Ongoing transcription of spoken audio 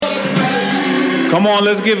Come on,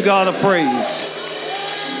 let's give God a praise.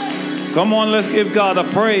 Come on, let's give God a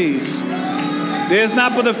praise. There's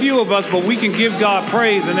not but a few of us, but we can give God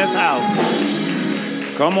praise in this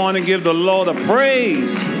house. Come on and give the Lord a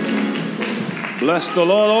praise. Bless the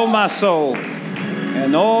Lord, oh my soul,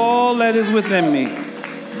 and all that is within me.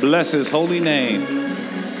 Bless his holy name.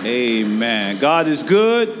 Amen. God is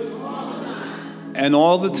good and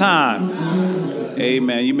all the time.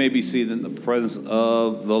 Amen. You may be seated in the presence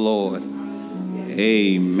of the Lord.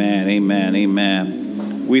 Amen, amen,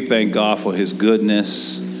 amen. We thank God for his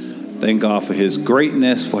goodness. Thank God for his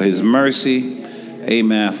greatness, for his mercy.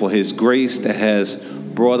 Amen. For his grace that has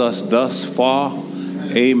brought us thus far.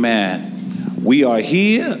 Amen. We are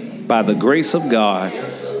here by the grace of God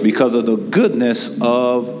because of the goodness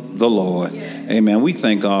of the Lord. Amen. We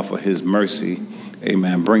thank God for his mercy.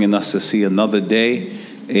 Amen. Bringing us to see another day.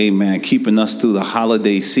 Amen. Keeping us through the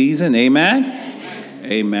holiday season. Amen.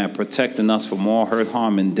 Amen. Protecting us from all hurt,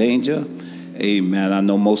 harm, and danger. Amen. I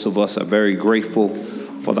know most of us are very grateful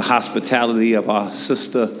for the hospitality of our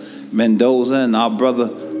sister Mendoza and our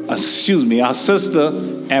sister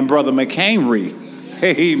and brother McHenry.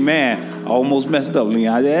 Amen. I almost messed up,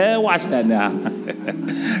 Leon. Yeah, watch that now.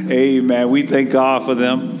 Amen. We thank God for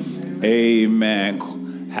them.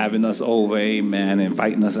 Amen. Having us over. Amen.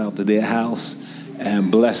 Inviting us out to their house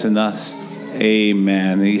and blessing us.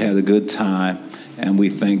 Amen. He had a good time. And we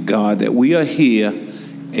thank God that we are here,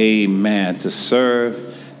 amen, to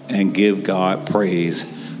serve and give God praise.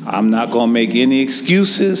 I'm not going to make any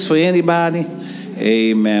excuses for anybody.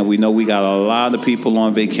 Amen. We know we got a lot of people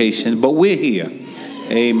on vacation, but we're here.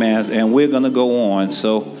 Amen. And we're going to go on.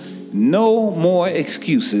 So no more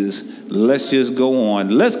excuses. Let's just go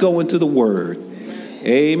on. Let's go into the word.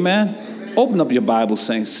 Amen. Open up your Bible,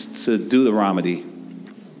 saints, to Deuteronomy.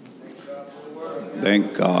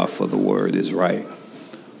 Thank God for the word is right.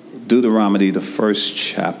 Deuteronomy, the first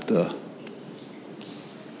chapter.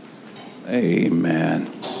 Amen.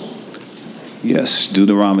 Yes,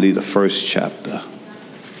 Deuteronomy, the first chapter.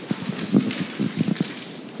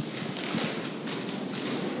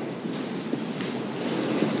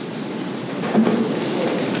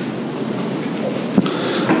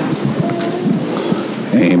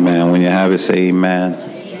 Amen. When you have it, say amen.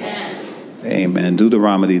 Amen.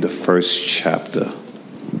 Deuteronomy, the first chapter.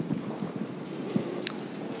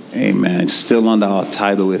 Amen. Still under our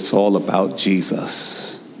title, it's all about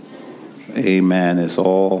Jesus. Amen. It's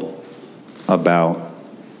all about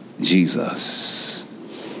Jesus.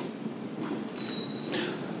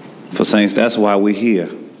 For saints, that's why we're here.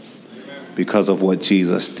 Because of what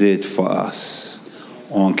Jesus did for us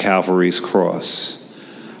on Calvary's cross.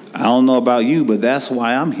 I don't know about you, but that's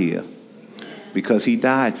why I'm here. Because he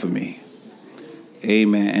died for me.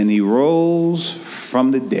 Amen. And he rose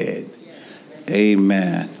from the dead.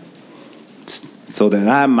 Amen. So that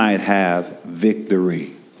I might have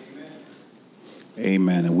victory.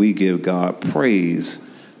 Amen. And we give God praise,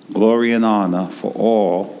 glory, and honor for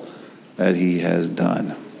all that he has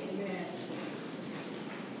done.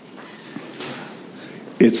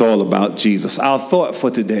 It's all about Jesus. Our thought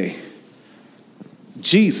for today: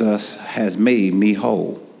 Jesus has made me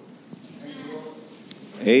whole.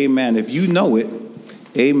 Amen. If you know it,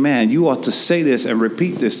 amen, you ought to say this and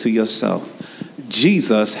repeat this to yourself.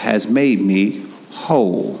 Jesus has made me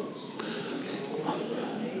whole.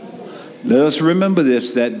 Let us remember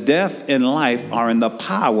this, that death and life are in the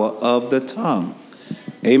power of the tongue.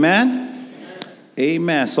 Amen?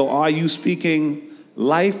 Amen. So are you speaking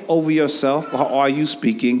life over yourself, or are you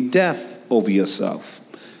speaking death over yourself?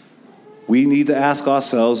 We need to ask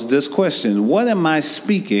ourselves this question: what am I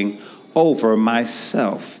speaking over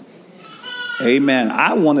myself? Amen.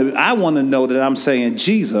 I want to know that I'm saying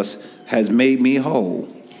Jesus has made me whole.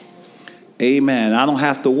 Amen. I don't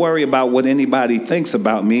have to worry about what anybody thinks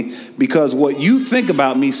about me, because what you think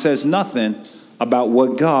about me says nothing about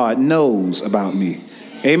what God knows about me.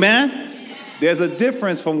 Amen. There's a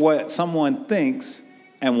difference from what someone thinks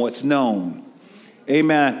and what's known.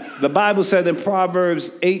 Amen. The Bible said in Proverbs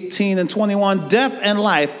 18:21, death and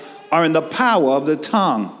life are in the power of the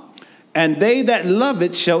tongue, and they that love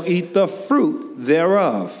it shall eat the fruit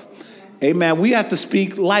thereof. Amen. We have to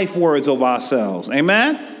speak life words over ourselves.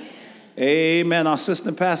 Amen. Amen. Our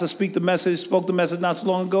assistant pastor spoke the message not so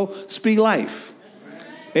long ago. Speak life.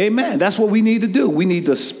 Amen. That's what we need to do. We need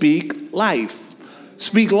to speak life.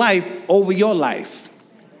 Speak life over your life.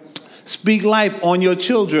 Speak life on your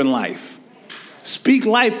children's life. Speak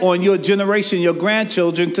life on your generation, your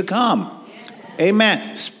grandchildren to come.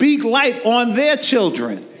 Amen. Speak life on their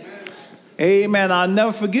children. Amen. I'll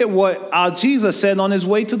never forget what our Jesus said on his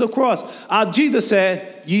way to the cross. Our Jesus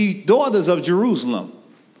said, ye daughters of Jerusalem,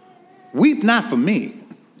 Weep not for me.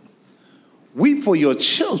 Weep for your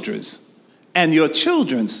children's and your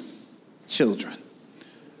children's children.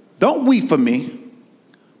 Don't weep for me,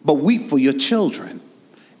 but weep for your children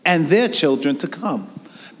and their children to come.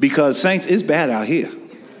 Because, saints, it's bad out here.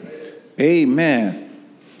 Amen.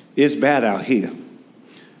 It's bad out here.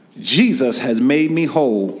 Jesus has made me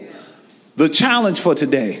whole. The challenge for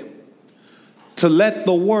today, to let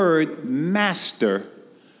the word master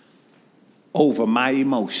over my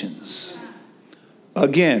emotions.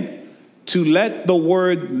 Again, to let the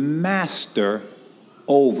word master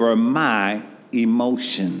over my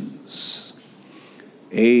emotions.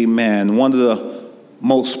 Amen. One of the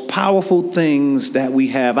most powerful things that we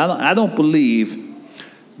have, I don't believe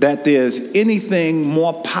that there's anything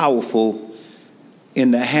more powerful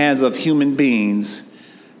in the hands of human beings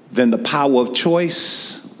than the power of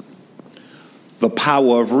choice, the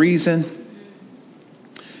power of reason,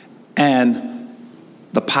 and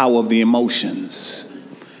the power of the emotions.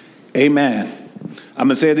 Amen. I'm going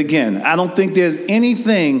to say it again. I don't think there's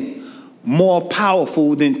anything more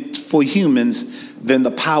powerful for humans than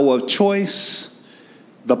the power of choice,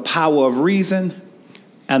 the power of reason,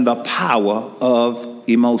 and the power of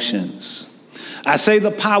emotions. I say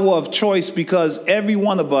the power of choice because every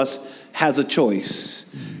one of us has a choice.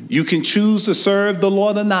 You can choose to serve the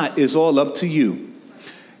Lord or not. It's all up to you.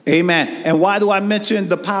 Amen. And why do I mention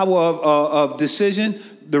the power of decision?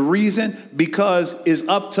 The reason, because it's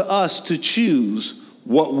up to us to choose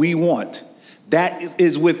what we want. That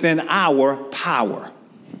is within our power.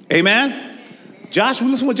 Amen? Joshua,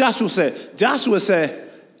 listen to what Joshua said. Joshua said,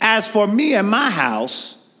 as for me and my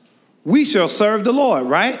house, we shall serve the Lord,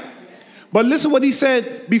 right? But listen what he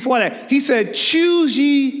said before that. He said, choose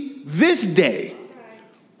ye this day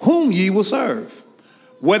whom ye will serve.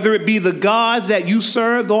 Whether it be the gods that you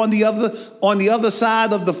served on the other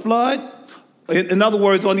side of the flood, in other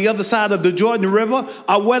words, on the other side of the Jordan River,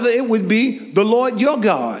 or whether it would be the Lord your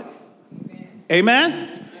God.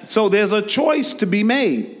 Amen? So there's a choice to be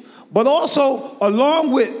made. But also,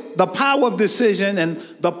 along with the power of decision and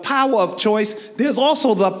the power of choice, there's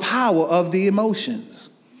also the power of the emotions.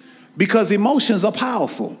 Because emotions are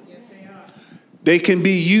powerful. Yes, they are. They can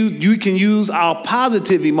be used, you can use our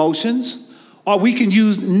positive emotions, or we can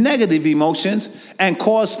use negative emotions and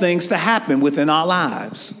cause things to happen within our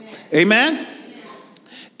lives. Amen? Amen?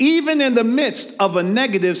 Even in the midst of a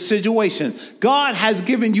negative situation, God has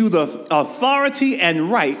given you the authority and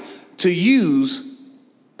right to use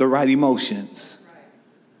the right emotions.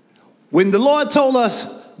 When the Lord told us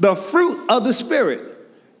the fruit of the Spirit,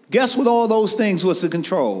 guess what all those things was to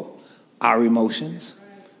control? Our emotions.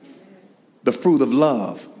 The fruit of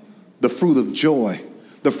love, the fruit of joy,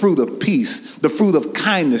 the fruit of peace, the fruit of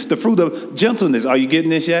kindness, the fruit of gentleness. Are you getting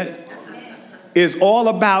this yet? It's all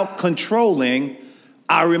about controlling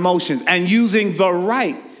our emotions and using the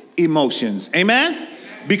right emotions. Amen?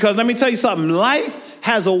 Because let me tell you something. Life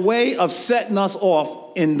has a way of setting us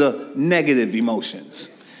off in the negative emotions.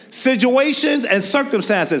 Situations and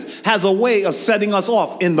circumstances has a way of setting us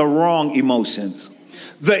off in the wrong emotions.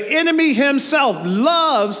 The enemy himself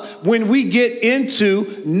loves when we get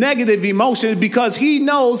into negative emotions because he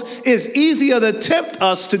knows it's easier to tempt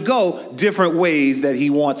us to go different ways that he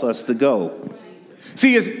wants us to go.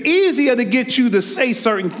 See, it's easier to get you to say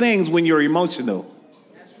certain things when you're emotional.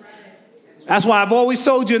 That's why I've always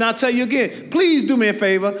told you, and I'll tell you again, please do me a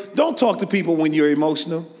favor. Don't talk to people when you're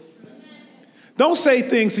emotional. Don't say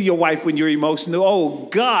things to your wife when you're emotional. Oh,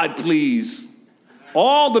 God, please.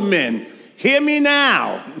 All the men, hear me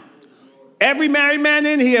now. Every married man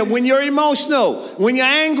in here, when you're emotional, when you're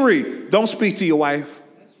angry, don't speak to your wife.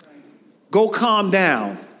 Go calm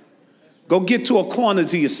down. Go get to a corner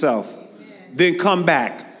to yourself. Then come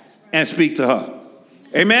back and speak to her.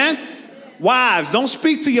 Amen? Wives, don't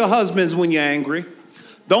speak to your husbands when you're angry.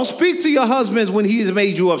 Don't speak to your husbands when he's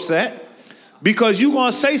made you upset. Because you're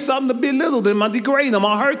going to say something to belittle them or degrade them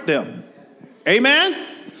or hurt them. Amen?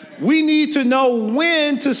 We need to know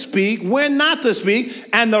when to speak, when not to speak.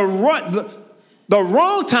 And the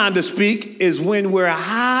wrong time to speak is when we're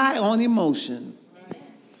high on emotion.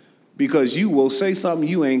 Because you will say something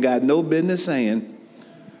you ain't got no business saying.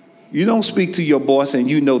 You don't speak to your boss and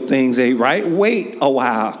you know things ain't right. Wait a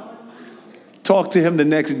while. Talk to him the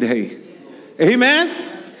next day.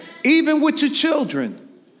 Amen? Even with your children.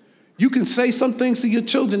 You can say some things to your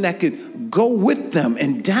children that could go with them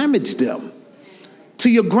and damage them. To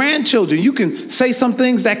your grandchildren, you can say some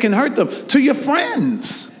things that can hurt them. To your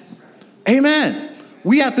friends. Amen.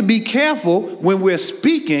 We have to be careful when we're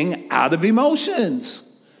speaking out of emotions.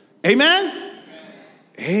 Amen?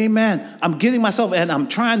 Amen. I'm getting myself, and I'm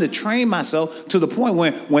trying to train myself to the point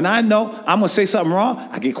where when I know I'm going to say something wrong,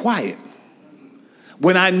 I get quiet.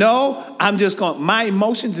 When I know my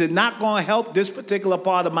emotions are not going to help this particular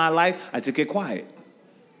part of my life, I just get quiet.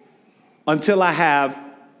 Until I have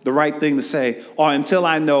the right thing to say, or until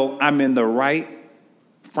I know I'm in the right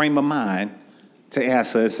frame of mind to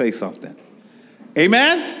answer and say something.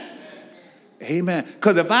 Amen? Amen.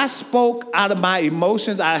 Because if I spoke out of my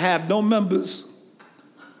emotions, I have no members.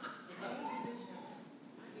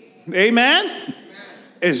 Amen?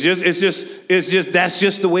 That's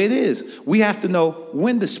just the way it is. We have to know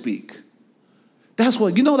when to speak. That's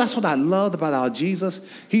what I love about our Jesus.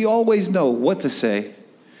 He always knows what to say,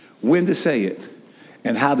 when to say it,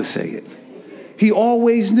 and how to say it. He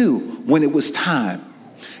always knew when it was time.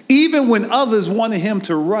 Even when others wanted him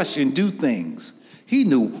to rush and do things, he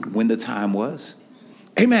knew when the time was.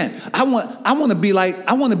 Amen. I want to be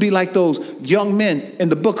like those young men in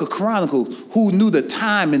the book of Chronicles who knew the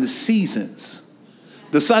time and the seasons.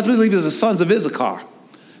 The sons, we believe, is the sons of Issachar.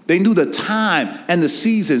 They knew the time and the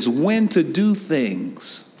seasons when to do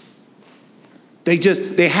things.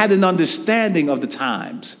 They had an understanding of the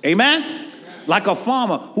times. Amen? Like a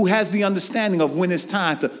farmer who has the understanding of when it's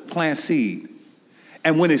time to plant seed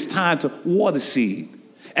and when it's time to water seed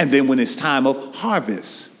and then when it's time of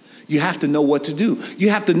harvest. You have to know what to do. You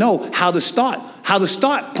have to know how to start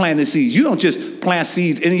planting seeds. You don't just plant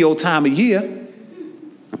seeds any old time of year.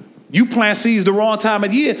 You plant seeds the wrong time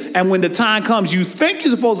of year, and when the time comes, you think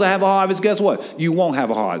you're supposed to have a harvest. Guess what? You won't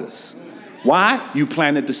have a harvest. Why? You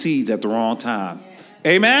planted the seeds at the wrong time.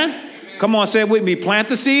 Amen? Come on, say it with me. Plant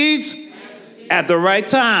the seeds at the right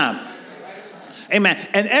time. Amen.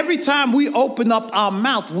 And every time we open up our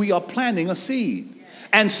mouth, we are planting a seed.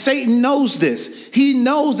 And Satan knows this. He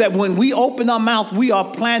knows that when we open our mouth, we are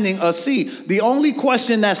planting a seed. The only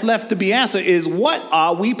question that's left to be answered is, what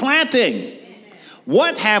are we planting?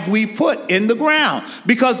 What have we put in the ground?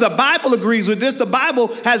 Because the Bible agrees with this. The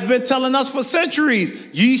Bible has been telling us for centuries,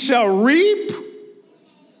 ye shall reap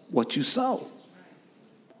what you sow.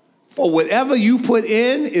 For whatever you put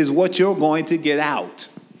in is what you're going to get out.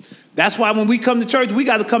 That's why when we come to church, we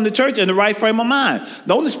got to come to church in the right frame of mind.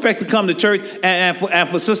 Don't expect to come to church and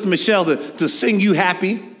for Sister Michelle to sing you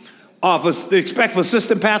happy, or expect for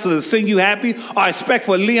Sister Pastor to sing you happy, or expect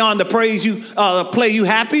for Leon to praise you, play you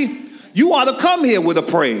happy. You ought to come here with a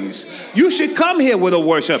praise. You should come here with a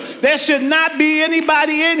worship. There should not be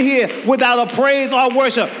anybody in here without a praise or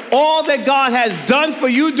worship. All that God has done for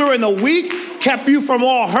you during the week, kept you from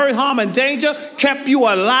all hurt, harm, and danger, kept you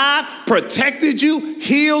alive, protected you,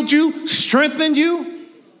 healed you, strengthened you.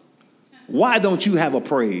 Why don't you have a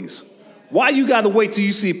praise? Why you got to wait till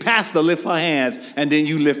you see Pastor lift her hands and then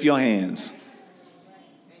you lift your hands?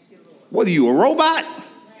 What are you, a robot?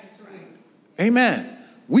 Amen.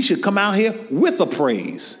 We should come out here with a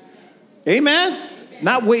praise. Amen?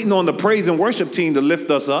 Not waiting on the praise and worship team to lift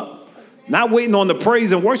us up. Not waiting on the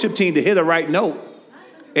praise and worship team to hit the right note.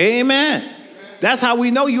 Amen. That's how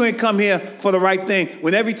we know you ain't come here for the right thing.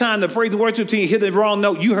 When every time the praise and worship team hit the wrong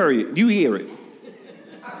note, you hear it. You hear it.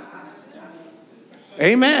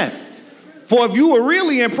 Amen. For if you were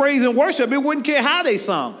really in praise and worship, it wouldn't care how they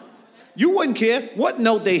sung. You wouldn't care what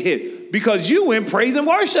note they hit because you in praise and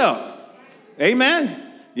worship. Amen.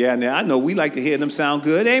 Yeah, now I know we like to hear them sound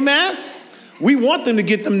good. Amen. We want them to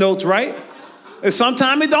get them notes right. And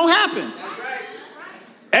sometimes it don't happen.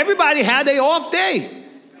 Everybody had their off day.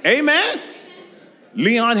 Amen.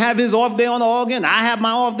 Leon have his off day on the organ. I have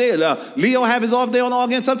my off day. Leo have his off day on the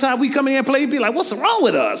organ. Sometimes we come in here and play and be like, what's wrong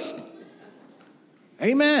with us?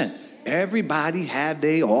 Amen. Everybody have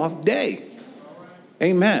their off day.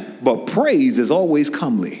 Amen. But praise is always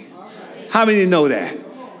comely. How many know that?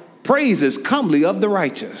 Praise is comely of the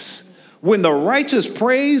righteous. When the righteous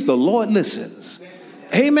praise, the Lord listens.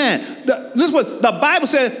 Amen. This is what the Bible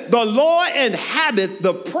says. The Lord inhabits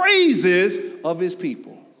the praises of his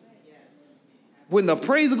people. When the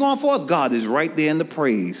praise is going forth, God is right there in the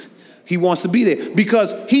praise. He wants to be there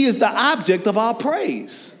because he is the object of our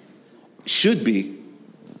praise. Should be.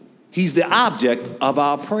 He's the object of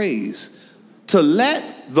our praise. To let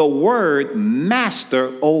the word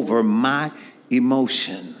master over my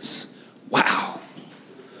emotions. Wow.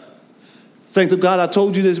 Saints of God, I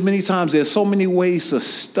told you this many times. There's so many ways to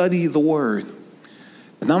study the word.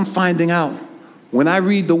 And I'm finding out, when I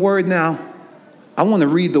read the word now, I want to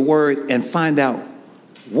read the word and find out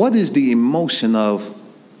what is the emotion of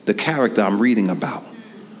the character I'm reading about.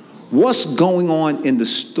 What's going on in the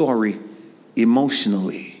story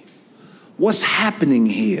emotionally? What's happening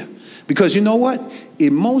here? Because you know what?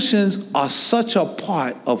 Emotions are such a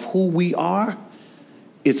part of who we are.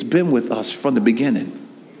 It's been with us from the beginning.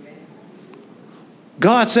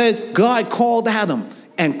 God called Adam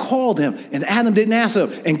and called him, and Adam didn't answer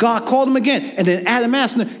him. And God called him again, and then Adam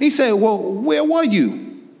asked him. He said, well, where were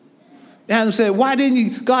you? Adam said, why didn't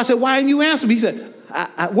you? God said, why didn't you answer me? He said,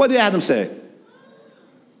 what did Adam say?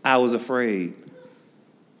 I was afraid.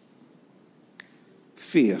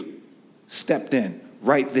 Fear stepped in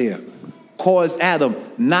right there, caused Adam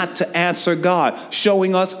not to answer God,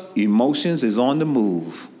 showing us emotions is on the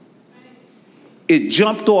move. It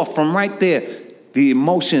jumped off from right there. The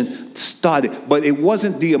emotions started, but it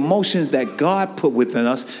wasn't the emotions that God put within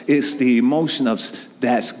us. It's the emotion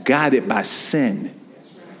that's guided by sin.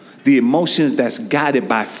 The emotions that's guided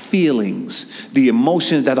by feelings. The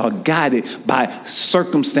emotions that are guided by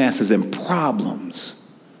circumstances and problems.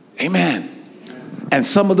 Amen. And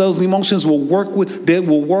some of those emotions will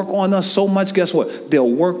work on us so much. Guess what?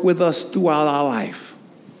 They'll work with us throughout our life.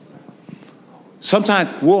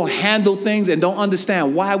 Sometimes we'll handle things and don't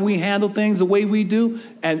understand why we handle things the way we do.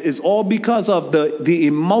 And it's all because of the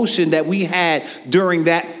emotion that we had during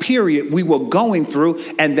that period we were going through,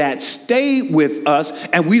 and that stayed with us,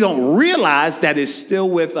 and we don't realize that it's still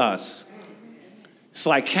with us. It's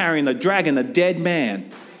like carrying a dragon, a dead man.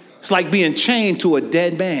 It's like being chained to a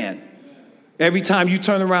dead man. Every time you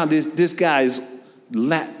turn around, this guy is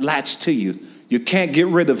latched to you. You can't get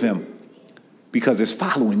rid of him because it's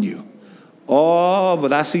following you. Oh,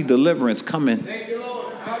 but I see deliverance coming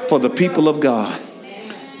for the people of God.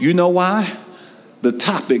 You know why? The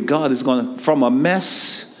topic, God is going to, from a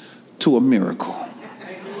mess to a miracle.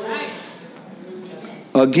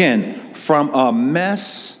 Again, from a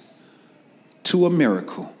mess to a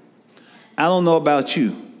miracle. I don't know about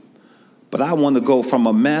you, but I want to go from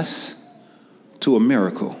a mess to a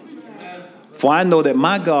miracle. For I know that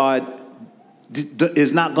my God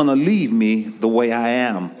is not going to leave me the way I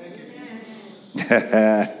am.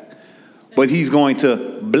 But he's going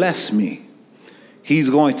to bless me. He's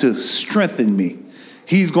going to strengthen me.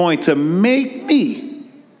 He's going to make me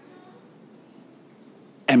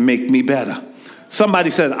and make me better.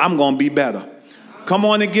 Somebody said, I'm going to be better. Come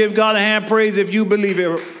on and give God a hand praise if you believe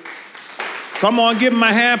it. Come on, give him a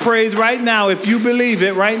hand praise right now if you believe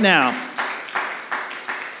it right now.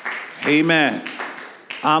 Amen.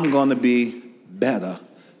 I'm going to be better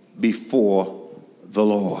before the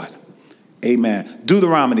Lord. Amen.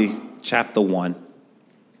 Deuteronomy chapter 1.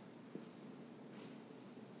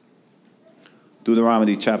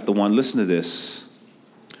 Deuteronomy chapter 1. Listen to this.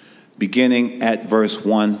 Beginning at verse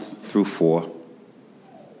 1 through 4.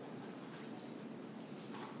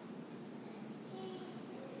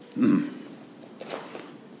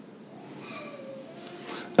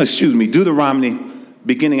 Excuse me. Deuteronomy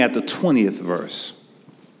beginning at the 20th verse.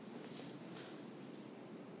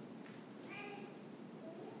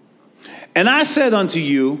 And I said unto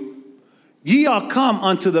you, ye are come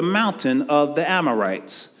unto the mountain of the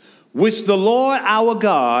Amorites, which the Lord our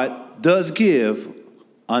God does give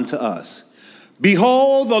unto us.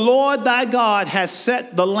 Behold, the Lord thy God has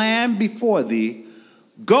set the land before thee.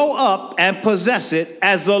 Go up and possess it,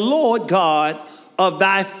 as the Lord God of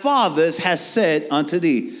thy fathers has said unto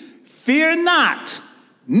thee. Fear not,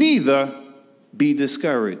 neither be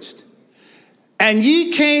discouraged. And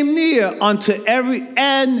ye came near unto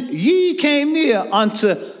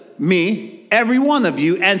me, every one of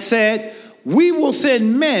you, and said, we will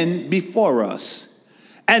send men before us,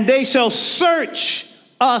 and they shall search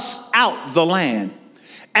us out the land,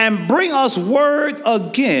 and bring us word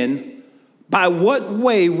again by what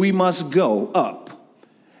way we must go up,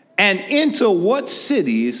 and into what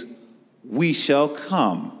cities we shall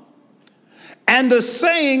come. And the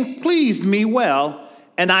saying pleased me well,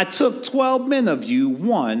 and I took 12 men of you,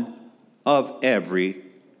 one of every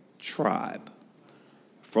tribe.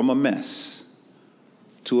 From a mess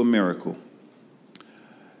to a miracle.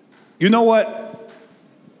 You know what?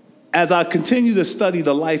 As I continue to study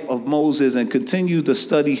the life of Moses and continue to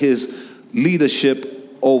study his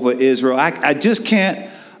leadership over Israel, I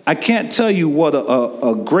can't tell you what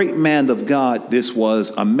a great man of God this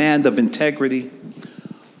was. A man of integrity,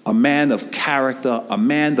 a man of character, a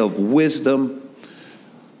man of wisdom.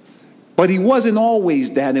 But he wasn't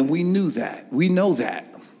always that, and we knew that. We know that.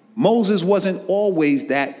 Moses wasn't always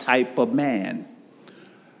that type of man.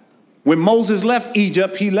 When Moses left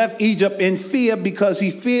Egypt, he left Egypt in fear because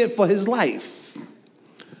he feared for his life.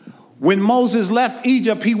 When Moses left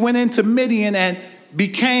Egypt, he went into Midian and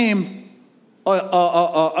became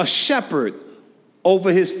a shepherd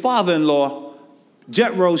over his father-in-law,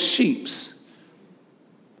 Jethro's sheep.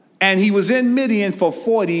 And he was in Midian for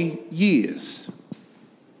 40 years.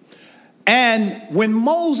 And when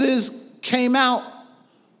Moses came out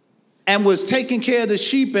and was taking care of the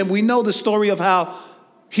sheep, and we know the story of how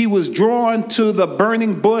He was drawn to the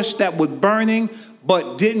burning bush that was burning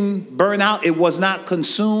but didn't burn out. It was not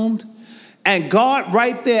consumed. And God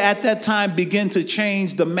right there at that time began to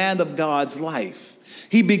change the man of God's life.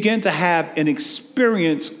 He began to have an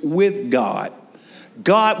experience with God.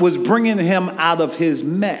 God was bringing him out of his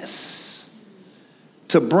mess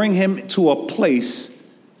to bring him to a place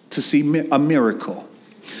to see a miracle.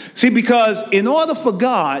 See, because in order for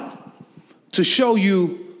God to show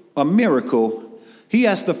you a miracle, he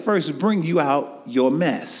has to first bring you out your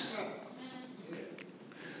mess.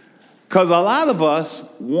 Because a lot of us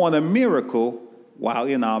want a miracle while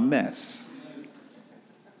in our mess.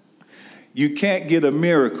 You can't get a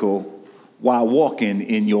miracle while walking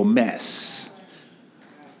in your mess.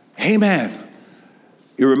 Amen.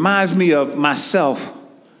 It reminds me of myself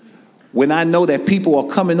when I know that people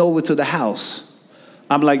are coming over to the house.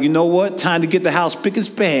 I'm like, you know what? Time to get the house spick and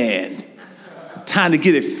span. Time to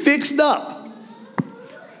get it fixed up.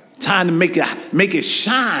 Time to make it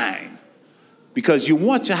shine. Because you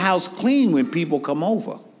want your house clean when people come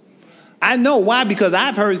over. I know why, because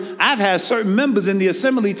I've had certain members in the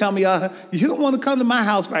assembly tell me, you don't want to come to my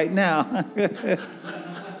house right now.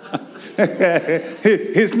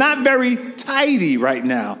 It's not very tidy right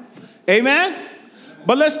now. Amen?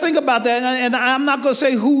 But let's think about that. And I'm not going to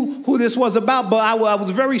say who this was about, but I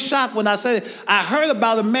was very shocked when I said it. I heard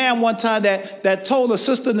about a man one time that told a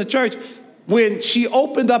sister in the church when she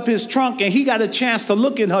opened up his trunk and he got a chance to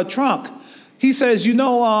look in her trunk. He says,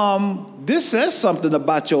 this says something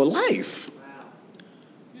about your life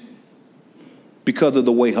because of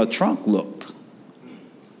the way her trunk looked.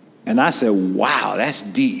 And I said, wow, that's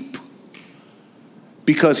deep.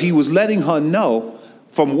 Because he was letting her know,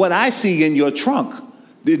 from what I see in your trunk,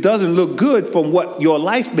 it doesn't look good from what your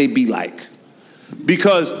life may be like.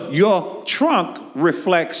 Because your trunk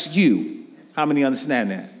reflects you. How many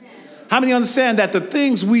understand that? How many understand that the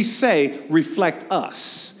things we say reflect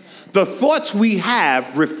us? The thoughts we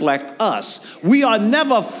have reflect us. We are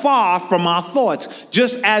never far from our thoughts,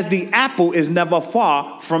 just as the apple is never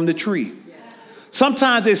far from the tree.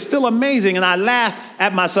 Sometimes it's still amazing, and I laugh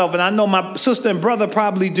at myself, and I know my sister and brother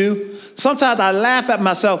probably do. Sometimes I laugh at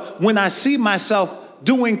myself when I see myself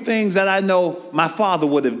doing things that I know my father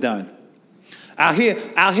would have done. I'll hear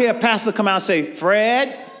a pastor come out and say,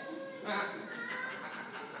 Fred,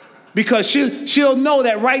 because she'll know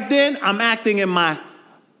that right then I'm acting in my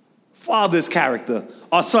father's character,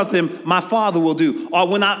 or something my father will do. Or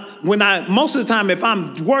when I most of the time, if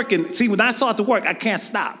I'm working, see, when I start to work, I can't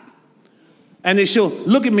stop. And then she'll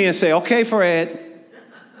look at me and say, okay, Fred,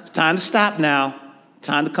 it's time to stop now.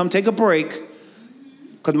 Time to come take a break.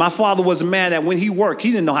 Because my father was a man that when he worked,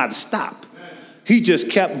 he didn't know how to stop. He just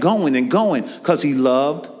kept going and going because he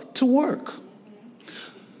loved to work.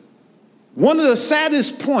 One of the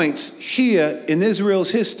saddest points here in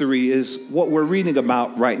Israel's history is what we're reading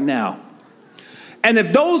about right now. And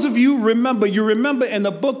if those of you remember in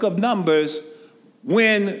the book of Numbers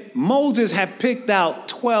when Moses had picked out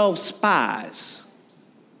 12 spies.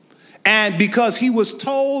 And because he was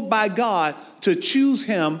told by God to choose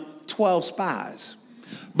him 12 spies.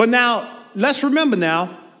 But now, let's remember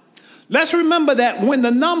that when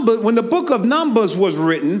the book of Numbers was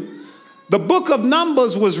written, the book of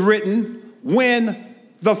Numbers was written when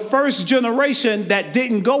the first generation that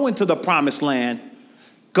didn't go into the promised land,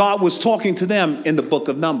 God was talking to them in the book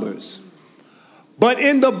of Numbers. But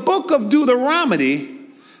in the book of Deuteronomy,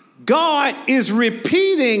 God is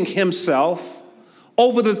repeating himself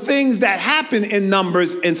over the things that happen in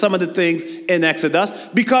Numbers and some of the things in Exodus,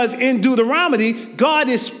 because in Deuteronomy, God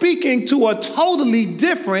is speaking to a totally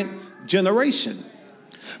different generation.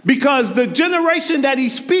 Because the generation that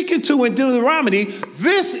he's speaking to in Deuteronomy,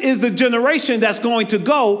 this is the generation that's going to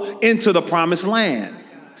go into the promised land.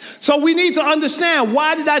 So we need to understand,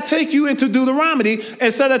 why did I take you into Deuteronomy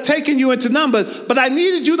instead of taking you into Numbers? But I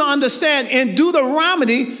needed you to understand, in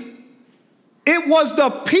Deuteronomy, it was the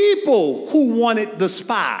people who wanted the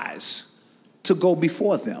spies to go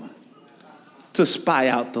before them to spy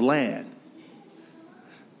out the land.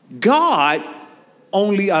 God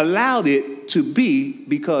only allowed it to be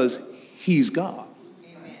because he's God.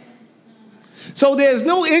 Amen. So there's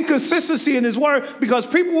no inconsistency in his word, because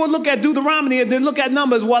people will look at Deuteronomy and then look at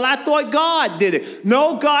Numbers. Well, I thought God did it.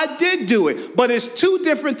 No, God did do it. But it's two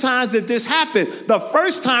different times that this happened. The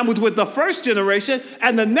first time was with the first generation,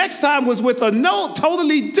 and the next time was with a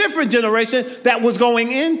totally different generation that was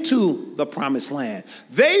going into the promised land.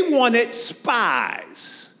 They wanted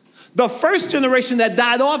spies The first generation that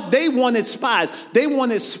died off, they wanted spies. They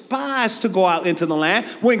wanted spies to go out into the land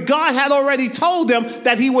when God had already told them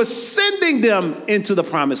that he was sending them into the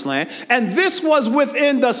promised land. And this was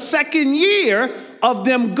within the second year of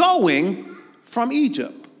them going from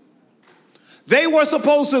Egypt. They were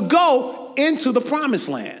supposed to go into the promised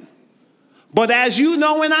land. But as you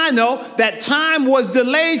know and I know, that time was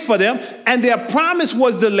delayed for them, and their promise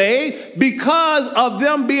was delayed because of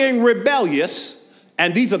them being rebellious.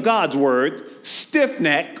 And these are God's words,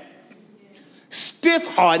 stiff-necked,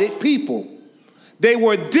 stiff-hearted people. They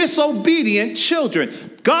were disobedient children.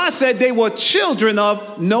 God said they were children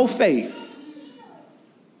of no faith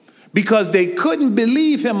because they couldn't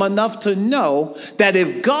believe him enough to know that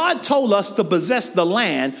if God told us to possess the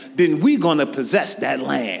land, then we're going to possess that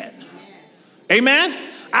land. Amen?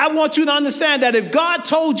 I want you to understand that if God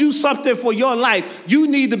told you something for your life, you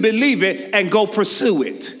need to believe it and go pursue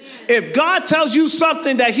it. If God tells you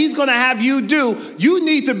something that he's going to have you do, you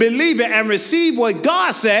need to believe it and receive what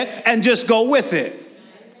God said and just go with it.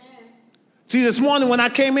 Amen. See, this morning when I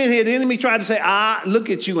came in here, the enemy tried to say, look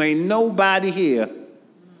at you, ain't nobody here.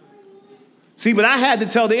 See, but I had to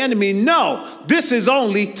tell the enemy, no, this is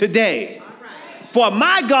only today. For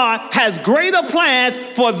my God has greater plans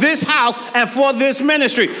for this house and for this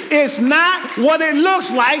ministry. It's not what it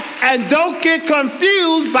looks like, and don't get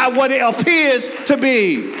confused by what it appears to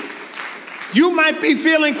be. You might be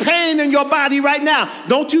feeling pain in your body right now.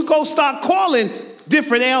 Don't you go start calling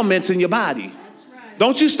different ailments in your body. Right.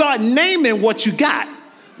 Don't you start naming what you got.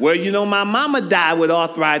 Well, you know, my mama died with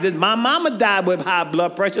arthritis. My mama died with high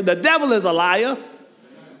blood pressure. The devil is a liar.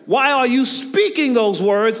 Why are you speaking those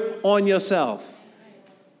words on yourself?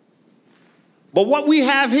 But what we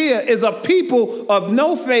have here is a people of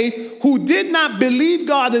no faith who did not believe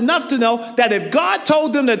God enough to know that if God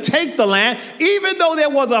told them to take the land, even though there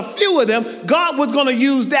was a few of them, God was going to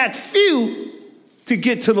use that few to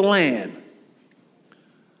get to the land.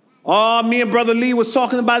 Oh, me and Brother Lee was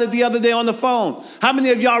talking about it the other day on the phone. How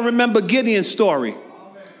many of y'all remember Gideon's story?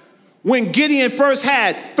 When Gideon first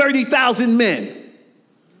had 30,000 men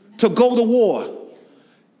to go to war.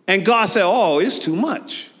 And God said, oh, it's too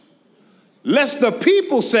much. Lest the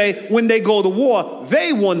people say when they go to war,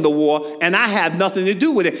 they won the war and I have nothing to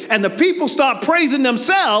do with it. And the people start praising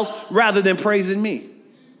themselves rather than praising me.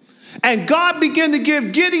 And God began to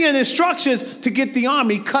give Gideon instructions to get the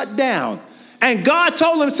army cut down. And God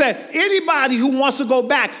told him, said, anybody who wants to go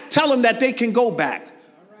back, tell them that they can go back.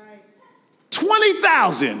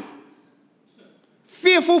 20,000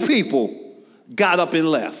 fearful people got up and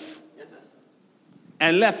left.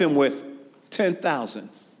 And left him with 10,000.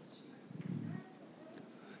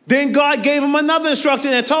 Then God gave him another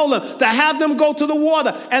instruction and told him to have them go to the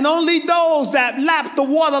water. And only those that lapped the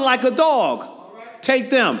water like a dog, take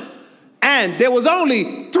them. And there was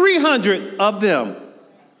only 300 of them.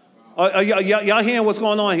 Y'all hearing what's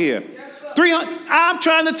going on here? 300. I'm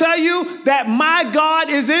trying to tell you that my God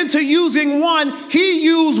is into using one. He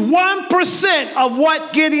used 1% of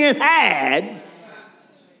what Gideon had.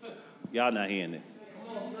 Y'all not hearing it.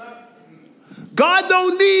 God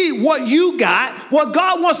don't need what you got. What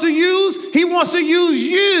God wants to use, he wants to use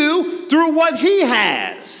you through what he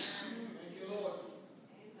has.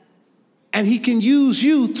 And he can use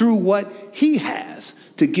you through what he has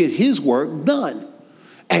to get his work done.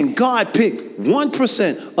 And God picked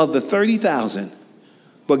 1% of the 30,000.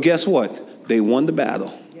 But guess what? They won the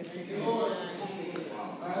battle.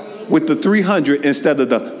 With the 300 instead of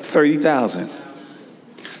the 30,000.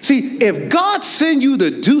 See, if God sends you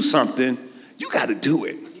to do something, you got to do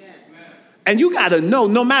it. And you got to know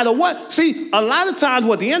no matter what. See, a lot of times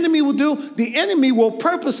what the enemy will do, the enemy will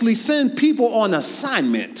purposely send people on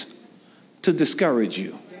assignment to discourage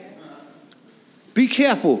you. Be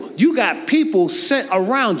careful. You got people sent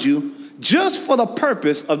around you just for the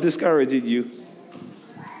purpose of discouraging you.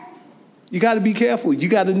 You got to be careful. You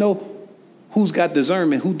got to know who's got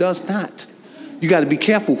discernment, who does not. You got to be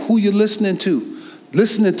careful who you're listening to.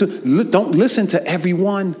 Don't listen to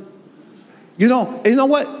everyone. You know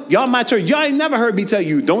what? Y'all my church, y'all ain't never heard me tell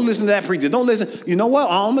you, don't listen to that preacher. Don't listen. You know what?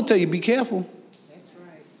 I'm going to tell you, be careful. That's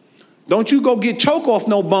right. Don't you go get choke off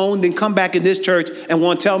no bone, then come back in this church and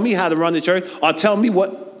want to tell me how to run the church or tell me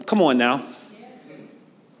what. Come on now.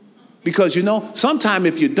 Because, sometimes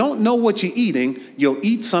if you don't know what you're eating, you'll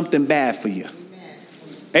eat something bad for you.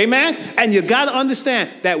 Amen? And you got to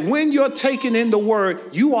understand that when you're taking in the word,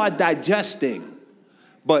 you are digesting.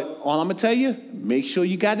 But all I'm going to tell you, make sure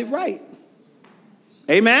you got it right.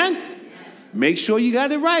 Amen? Make sure you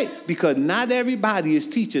got it right, because not everybody is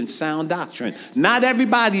teaching sound doctrine. Not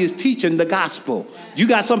everybody is teaching the gospel. You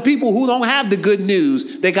got some people who don't have the good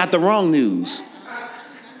news. They got the wrong news.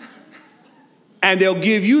 And they'll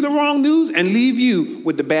give you the wrong news and leave you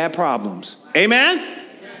with the bad problems. Amen?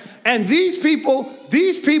 And these people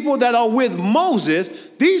that are with Moses,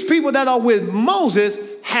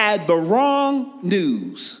 had the wrong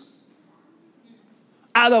news.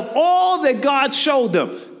 Out of all that God showed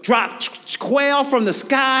them, dropped quail from the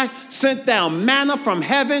sky, sent down manna from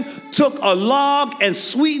heaven, took a log and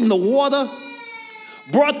sweetened the water,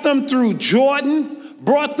 brought them through Jordan,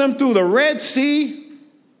 brought them through the Red Sea,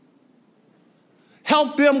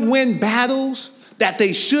 helped them win battles that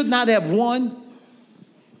they should not have won,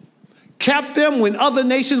 kept them when other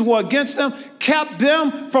nations were against them, kept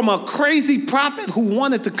them from a crazy prophet who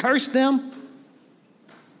wanted to curse them.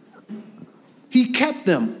 He kept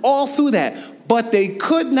them all through that, but they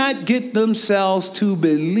could not get themselves to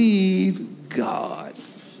believe God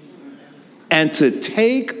and to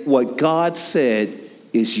take what God said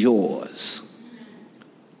is yours.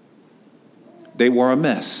 They were a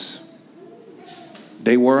mess.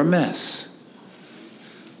 They were a mess.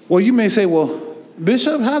 Well, you may say, well,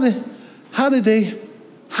 Bishop, how did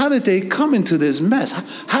they come into this mess?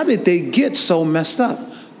 How did they get so messed up?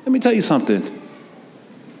 Let me tell you something.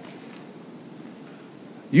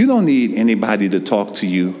 You don't need anybody to talk to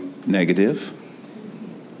you negative.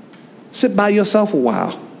 Sit by yourself a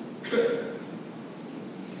while.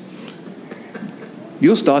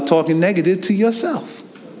 You'll start talking negative to yourself.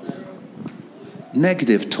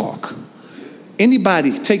 Negative talk.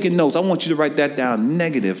 Anybody taking notes, I want you to write that down.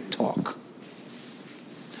 Negative talk.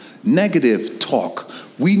 Negative talk.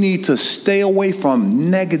 We need to stay away from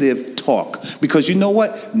negative talk, because you know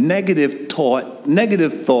what? Negative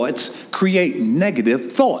thoughts create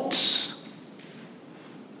negative thoughts.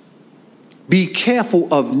 Be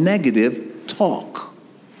careful of negative talk.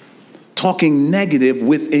 Talking negative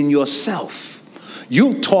within yourself.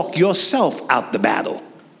 You'll talk yourself out the battle.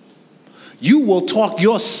 You will talk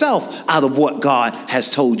yourself out of what God has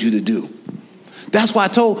told you to do. That's why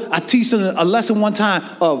I teach a lesson one time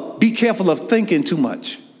of be careful of thinking too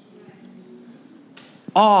much.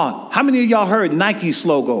 How many of y'all heard Nike's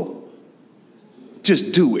logo?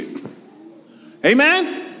 Just do it.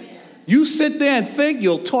 Amen? You sit there and think,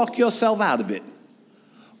 you'll talk yourself out of it.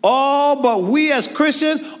 But we as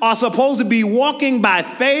Christians are supposed to be walking by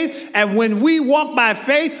faith. And when we walk by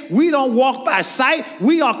faith, we don't walk by sight.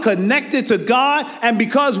 We are connected to God. And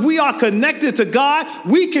because we are connected to God,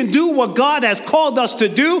 we can do what God has called us to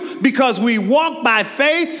do, because we walk by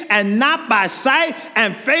faith and not by sight.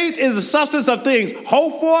 And faith is the substance of things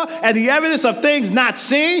hoped for and the evidence of things not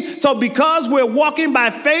seen. So because we're walking by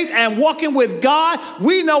faith and walking with God,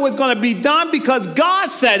 we know it's going to be done because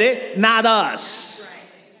God said it, not us.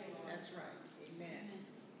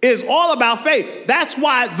 It's all about faith. That's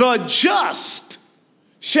why the just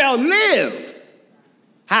shall live.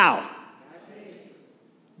 How?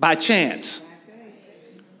 By chance.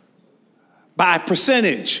 By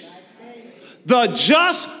percentage. The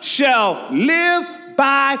just shall live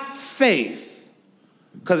by faith.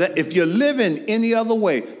 Because if you're living any other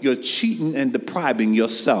way, you're cheating and depriving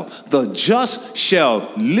yourself. The just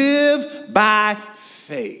shall live by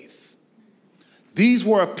faith. These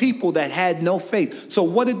were people that had no faith. So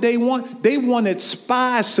what did they want? They wanted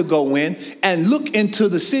spies to go in and look into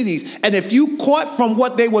the cities. And if you caught from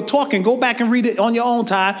what they were talking, go back and read it on your own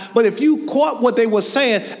time. But if you caught what they were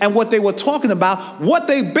saying and what they were talking about, what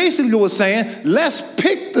they basically were saying, let's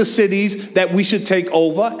pick the cities that we should take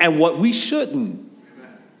over and what we shouldn't.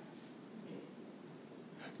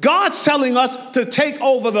 God's telling us to take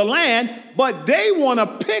over the land, but they want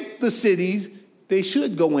to pick the cities they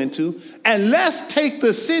should go into, and let's take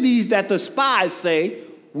the cities that the spies say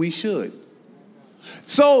we should.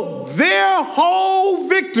 So their whole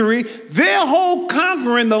victory, their whole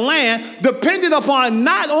conquering the land depended upon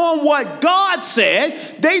not on what God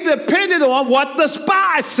said, they depended on what the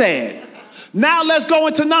spies said. Now let's go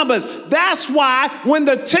into Numbers. That's why when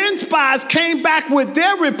the 10 spies came back with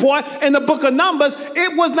their report in the book of Numbers,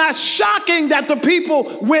 it was not shocking that the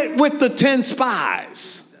people went with the 10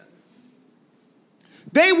 spies.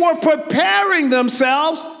 They were preparing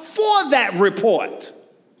themselves for that report.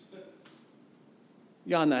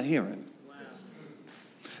 Y'all not hearing.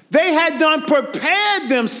 They had prepared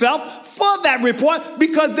themselves for that report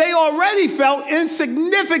because they already felt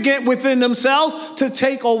insignificant within themselves to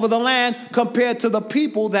take over the land compared to the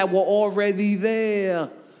people that were already there.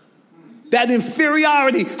 That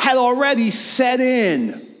inferiority had already set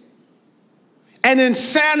in. And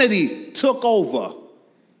insanity took over.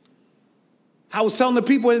 I was telling the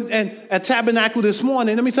people at Tabernacle this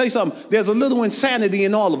morning, let me tell you something. There's a little insanity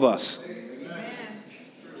in all of us. Amen.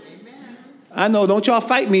 I know, don't y'all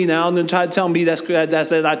fight me now and try to tell me that's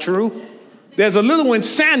not true. There's a little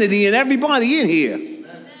insanity in everybody in here.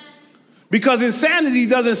 Because insanity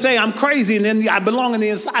doesn't say I'm crazy and then I belong in the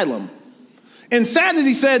asylum.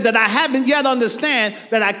 Insanity said that I haven't yet understand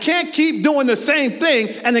that I can't keep doing the same thing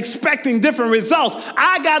and expecting different results.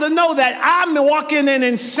 I got to know that I'm walking in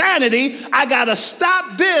insanity. I got to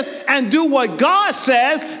stop this and do what God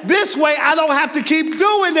says. This way I don't have to keep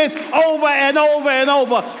doing this over and over and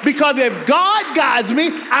over. Because if God guides me,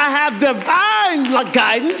 I have divine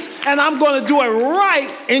guidance and I'm going to do it right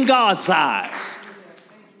in God's eyes.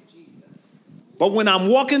 But when I'm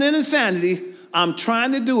walking in insanity, I'm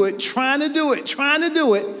trying to do it,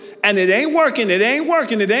 and it ain't working,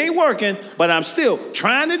 but I'm still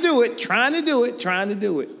trying to do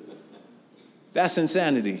it. That's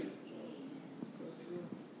insanity.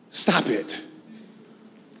 Stop it.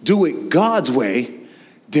 Do it God's way,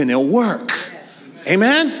 then it'll work.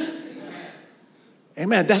 Amen?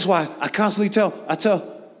 Amen. That's why I constantly tell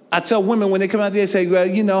women when they come out there and say,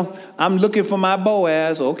 well, I'm looking for my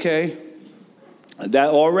Boaz. Okay. That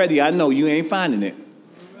already, I know you ain't finding it.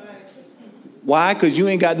 Why? Because you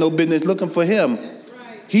ain't got no business looking for him.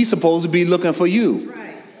 He's supposed to be looking for you.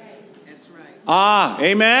 That's right.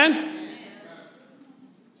 Amen?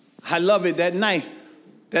 I love it. That night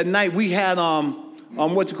we had,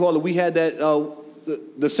 we had that,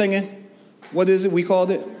 the singing. What is it we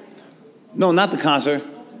called it? No, not the concert.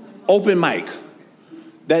 Open mic.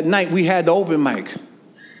 That night we had the open mic.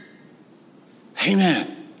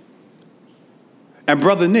 Amen. And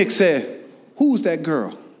Brother Nick said, who's that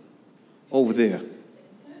girl over there?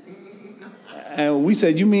 And we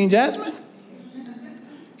said, you mean Jasmine?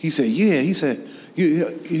 He said, yeah. He said,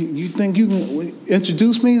 you think you can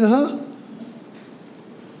introduce me to her?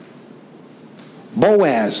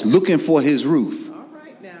 Boaz looking for his Ruth. All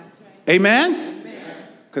right now. Amen?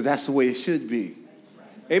 Because that's the way it should be.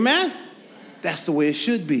 Amen? That's the way it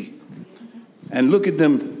should be. And look at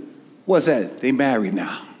them. What's that? They married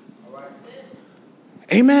now.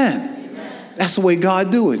 Amen. That's the way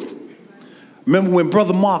God do it. Remember when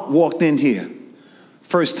Brother Mark walked in here?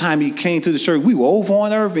 First time he came to the church, we were over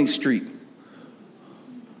on Irving Street.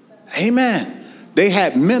 Amen. They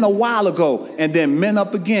had men a while ago and then men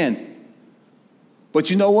up again. But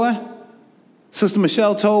you know what? Sister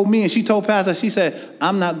Michelle told me and she told Pastor, she said,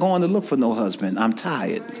 I'm not going to look for no husband. I'm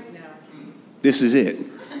tired. This is it.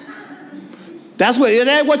 Is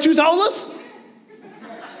that what you told us?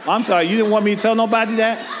 I'm sorry, you didn't want me to tell nobody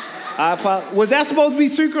that? Was that supposed to be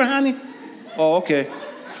secret, honey? Oh, okay.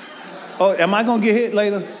 Oh, am I going to get hit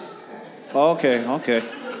later? Oh, okay.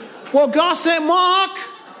 Well, God sent Mark.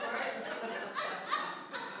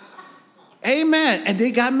 Amen. And they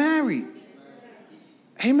got married.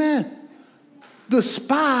 Amen. The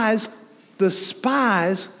spies, the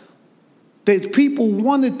people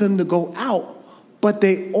wanted them to go out, but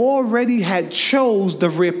they already had chose the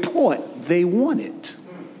report they wanted.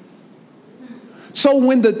 So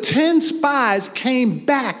when the 10 spies came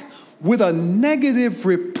back with a negative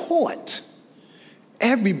report,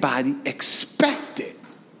 everybody expected.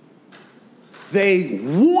 They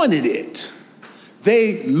wanted it.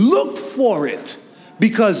 They looked for it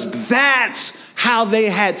because that's how they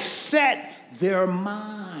had set their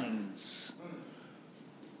minds.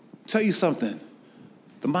 Tell you something.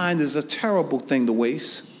 The mind is a terrible thing to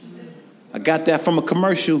waste. I got that from a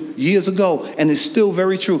commercial years ago, and it's still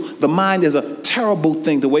very true. The mind is a terrible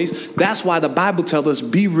thing to waste. That's why the Bible tells us,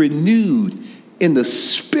 be renewed in the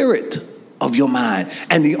spirit of your mind.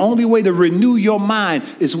 And the only way to renew your mind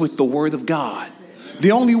is with the Word of God.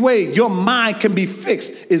 The only way your mind can be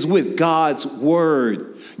fixed is with God's Word.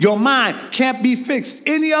 Your mind can't be fixed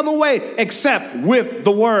any other way except with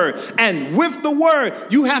the Word. And with the Word,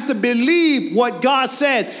 you have to believe what God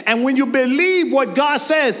said. And when you believe what God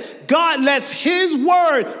says, God lets His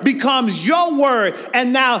Word becomes your word.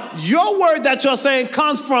 And now your word that you're saying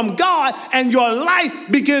comes from God, and your life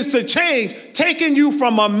begins to change, taking you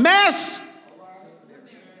from a mess. All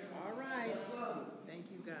right. Thank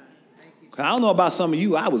you, God. Thank you. I don't know about some of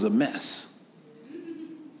you, I was a mess.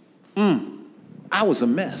 I was a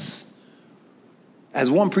mess.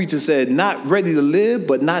 As one preacher said, not ready to live,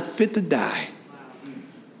 but not fit to die.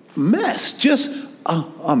 Mess, just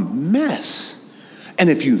a mess. And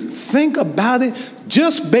if you think about it,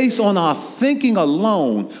 just based on our thinking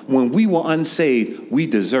alone, when we were unsaved, we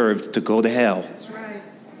deserved to go to hell. That's right.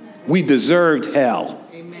 We deserved hell.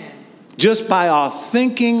 Amen. Just by our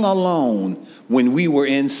thinking alone when we were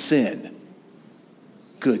in sin.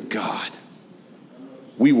 Good God.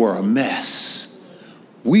 We were a mess.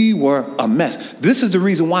 We were a mess. This is the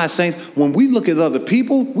reason why, saints, when we look at other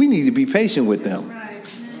people, we need to be patient with them. Right.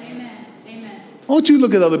 Amen. Amen. Don't you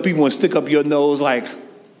look at other people and stick up your nose like,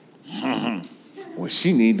 Well,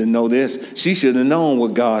 she need to know this. She should have known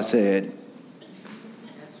what God said.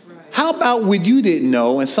 How about when you didn't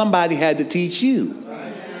know and somebody had to teach you?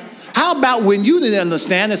 How about when you didn't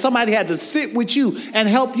understand and somebody had to sit with you and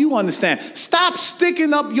help you understand? Stop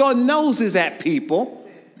sticking up your noses at people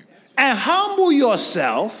and humble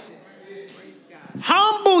yourself.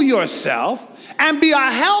 Humble yourself and be a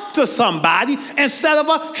help to somebody instead of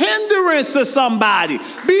a hindrance to somebody.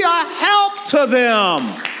 Be a help to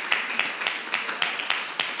them.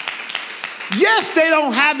 Yes, they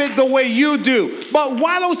don't have it the way you do, but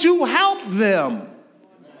why don't you help them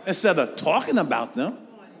instead of talking about them?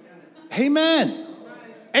 Amen.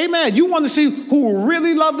 Amen. You want to see who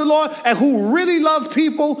really love the Lord and who really love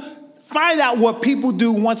people? Find out what people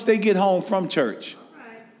do once they get home from church.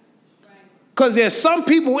 Because there's some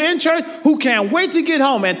people in church who can't wait to get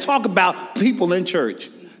home and talk about people in church.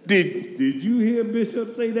 Did you hear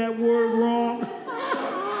Bishop say that word wrong?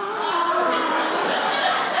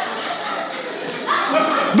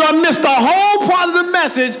 They missed the whole part of the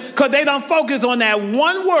message because they don't focus on that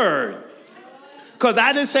one word. Because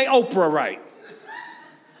I didn't say Oprah right.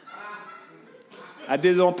 I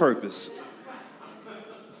did it on purpose.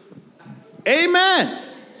 Amen.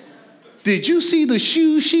 Did you see the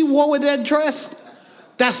shoes she wore with that dress?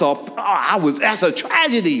 That's a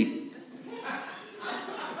tragedy.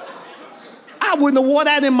 I wouldn't have wore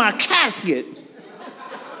that in my casket.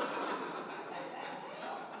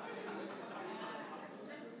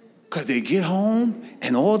 Because they get home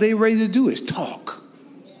and all they ready to do is talk.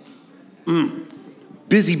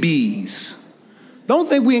 Busy bees. Don't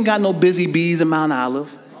think we ain't got no busy bees in Mount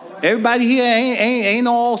Olive. Everybody here ain't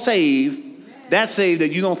all saved. That's saved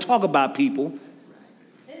that you don't talk about people.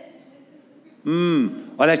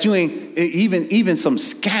 Or that you ain't even some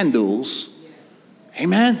scandals.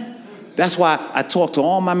 Amen. That's why I talk to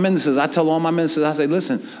all my ministers. I tell all my ministers, I say,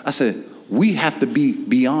 listen, we have to be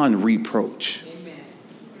beyond reproach.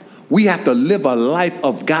 We have to live a life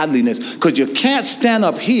of godliness because you can't stand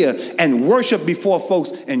up here and worship before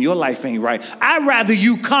folks and your life ain't right. I'd rather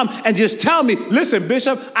you come and just tell me, listen,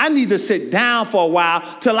 Bishop, I need to sit down for a while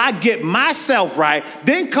till I get myself right.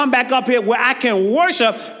 Then come back up here where I can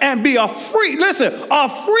worship and be a free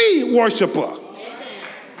worshiper.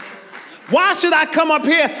 Why should I come up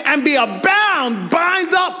here and be a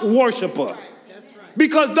bind up worshiper?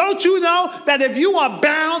 Because don't you know that if you are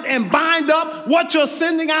bound and bind up, what you're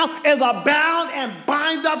sending out is a bound and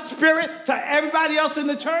bind up spirit to everybody else in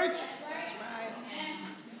the church?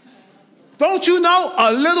 Don't you know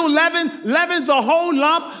a little leaven leavens a whole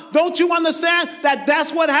lump? Don't you understand that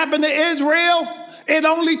that's what happened to Israel? It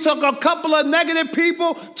only took a couple of negative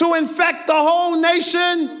people to infect the whole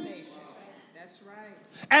nation.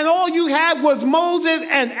 And all you had was Moses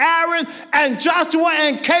and Aaron and Joshua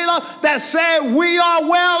and Caleb that said, we are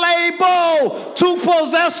well able to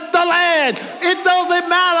possess the land. It doesn't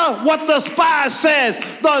matter what the spy says.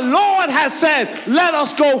 The Lord has said, let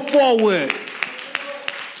us go forward.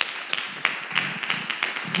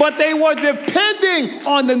 But they were depending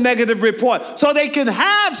on the negative report so they can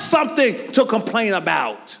have something to complain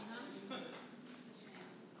about.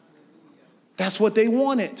 That's what they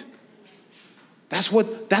wanted. That's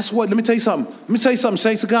what, let me tell you something,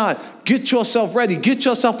 saints of God. Get yourself ready. Get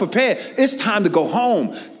yourself prepared. It's time to go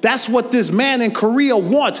home. That's what this man in Korea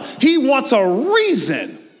wants. He wants a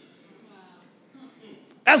reason.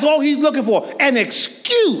 That's all he's looking for. An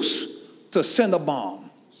excuse to send a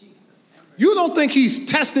bomb. You don't think he's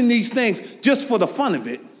testing these things just for the fun of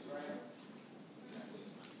it.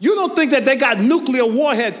 You don't think that they got nuclear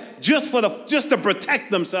warheads just to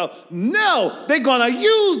protect themselves. No, they're going to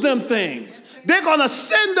use them things. They're going to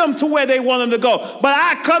send them to where they want them to go. But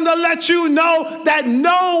I come to let you know that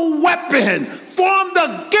no weapon formed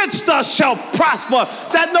against us shall prosper.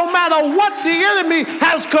 That no matter what the enemy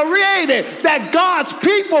has created, that God's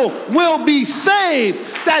people will be saved.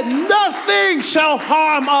 That nothing shall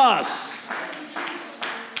harm us.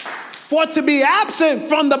 For to be absent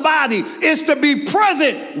from the body is to be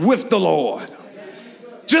present with the Lord.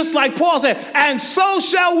 Just like Paul said, and so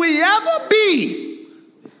shall we ever be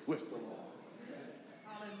with the Lord.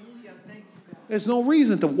 Hallelujah. Thank you, God. There's no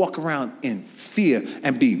reason to walk around in fear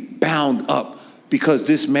and be bound up because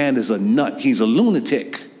this man is a nut. He's a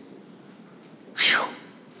lunatic. Whew.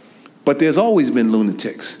 But there's always been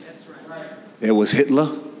lunatics. That's right. There was Hitler.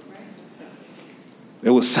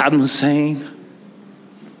 There was Saddam Hussein.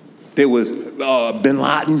 There was bin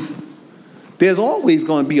Laden. There's always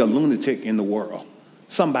going to be a lunatic in the world.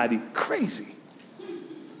 Somebody crazy.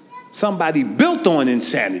 Somebody built on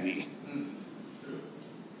insanity.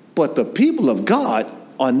 But the people of God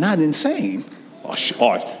are not insane or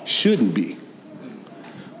shouldn't be.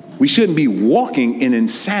 We shouldn't be walking in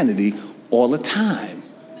insanity all the time.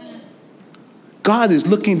 God is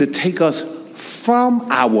looking to take us from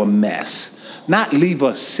our mess, not leave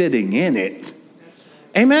us sitting in it.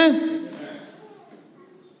 Amen?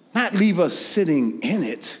 Not leave us sitting in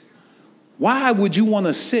it. Why would you want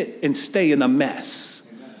to sit and stay in a mess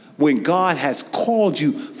when God has called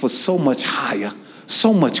you for so much higher,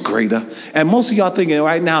 so much greater? And most of y'all thinking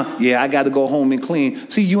right now, yeah, I got to go home and clean.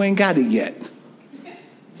 See, you ain't got it yet.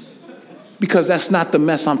 Because that's not the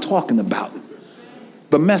mess I'm talking about.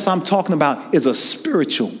 The mess I'm talking about is a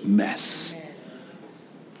spiritual mess.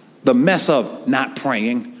 The mess of not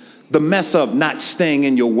praying, the mess of not staying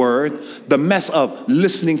in your word, the mess of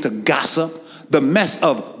listening to gossip, the mess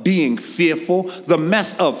of being fearful, the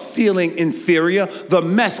mess of feeling inferior, the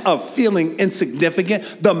mess of feeling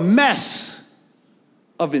insignificant, the mess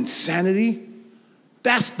of insanity.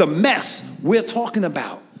 That's the mess we're talking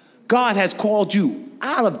about. God has called you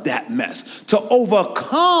out of that mess to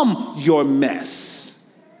overcome your mess.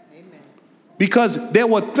 Because there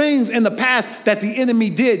were things in the past that the enemy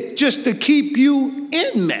did just to keep you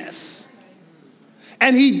in mess.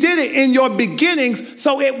 And he did it in your beginnings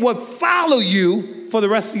so it would follow you for the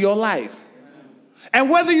rest of your life. And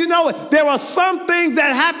whether you know it, there are some things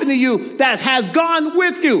that happen to you that has gone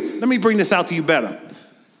with you. Let me bring this out to you better.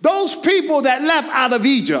 Those people that left out of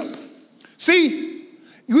Egypt. See,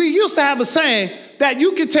 we used to have a saying that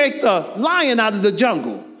you can take the lion out of the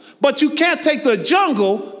jungle, but you can't take the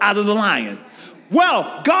jungle out of the lion.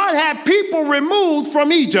 Well, God had people removed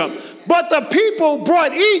from Egypt, but the people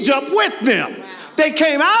brought Egypt with them. They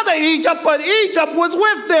came out of Egypt, but Egypt was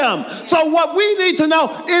with them. So what we need to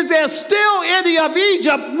know is there still any of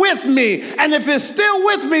Egypt with me? And if it's still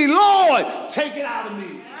with me, Lord, take it out of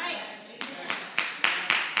me.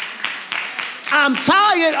 I'm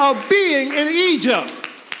tired of being in Egypt.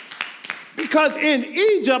 Because in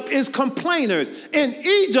Egypt is complainers. In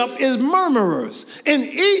Egypt is murmurers. In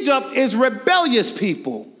Egypt is rebellious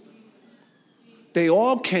people. They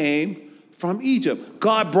all came from Egypt.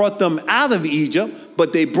 God brought them out of Egypt,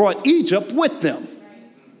 but they brought Egypt with them.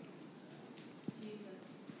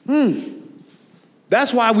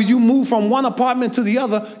 That's why when you move from one apartment to the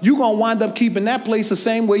other, you're going to wind up keeping that place the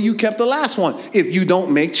same way you kept the last one if you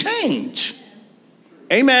don't make change.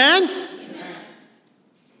 Amen?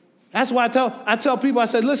 That's why I tell people, I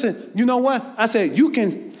said, listen, you know what? I said, you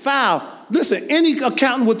can file. Listen, any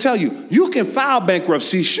accountant will tell you, you can file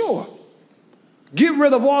bankruptcy, sure. Get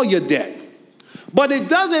rid of all your debt. But it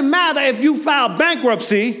doesn't matter if you file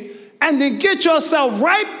bankruptcy and then get yourself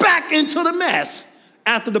right back into the mess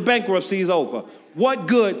after the bankruptcy is over. What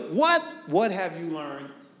good? What have you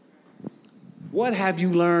learned? What have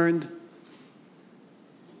you learned?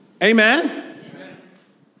 Amen?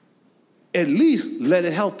 At least let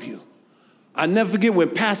it help you. I never forget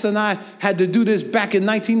when Pastor and I had to do this back in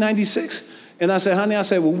 1996. And I said, honey,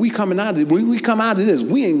 well, we come out of this,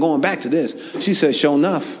 we ain't going back to this. She said, sure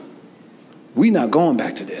enough, we not going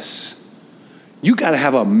back to this. You got to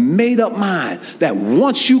have a made-up mind that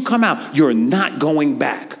once you come out, you're not going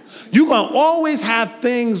back. You're going to always have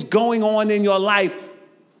things going on in your life.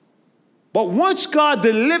 But once God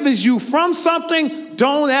delivers you from something,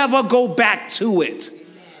 don't ever go back to it.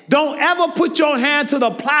 Don't ever put your hand to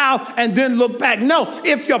the plow and then look back. No,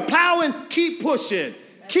 if you're plowing, keep pushing.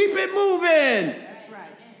 Keep it moving. That's right.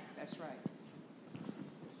 That's right.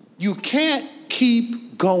 You can't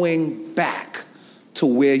keep going back to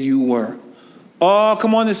where you were. Oh,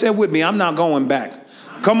 come on and say it with me. I'm not going back.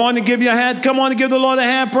 Come on and give your hand. Come on and give the Lord a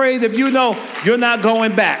hand praise if you know you're not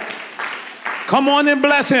going back. Come on and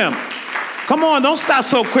bless him. Come on, don't stop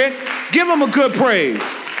so quick. Give him a good praise.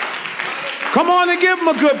 Come on and give him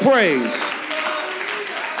a good praise.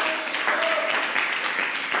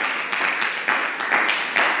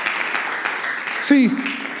 See,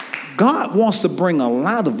 God wants to bring a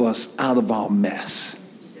lot of us out of our mess.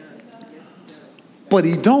 But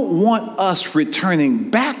he don't want us returning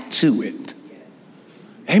back to it.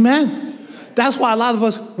 Amen. That's why a lot of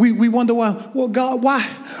us, we wonder why, well, God, why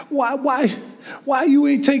you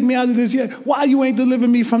ain't take me out of this yet? Why you ain't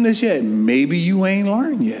delivering me from this yet? Maybe you ain't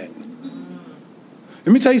learned yet.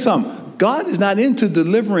 Let me tell you something. God is not into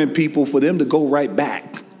delivering people for them to go right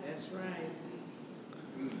back. That's right.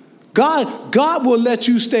 God will let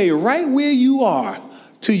you stay right where you are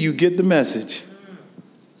till you get the message.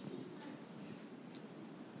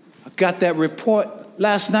 I got that report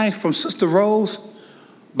last night from Sister Rose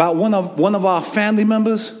about one of our family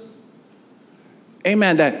members.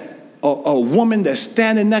 Amen. That a woman that's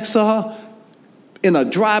standing next to her in a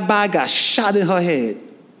drive-by got shot in her head.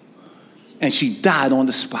 And she died on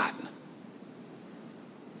the spot.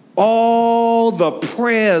 All the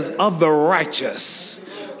prayers of the righteous,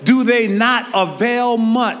 do they not avail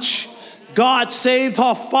much? God saved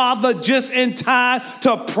her father just in time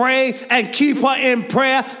to pray and keep her in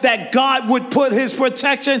prayer, that God would put his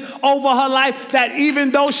protection over her life, that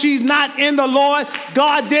even though she's not in the Lord,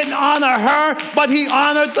 God didn't honor her, but he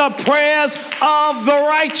honored the prayers of the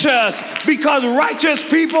righteous, because righteous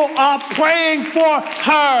people are praying for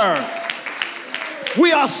her.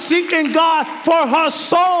 We are seeking God for her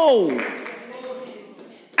soul.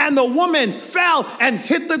 And the woman fell and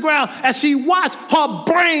hit the ground as she watched her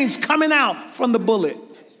brains coming out from the bullet.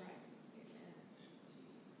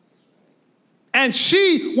 And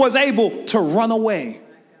she was able to run away.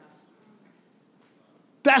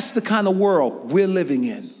 That's the kind of world we're living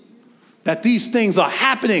in. That these things are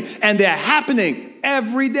happening, and they're happening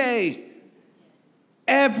every day.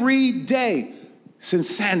 Every day. It's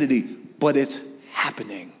insanity, but it's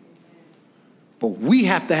happening. But we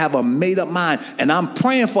have to have a made-up mind. And I'm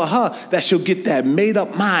praying for her that she'll get that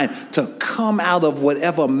made-up mind to come out of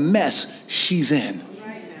whatever mess she's in.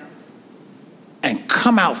 And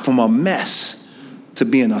come out from a mess to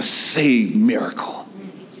being a saved miracle.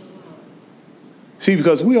 See,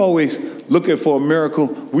 because we always looking for a miracle.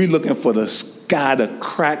 We looking for the sky to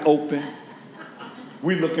crack open.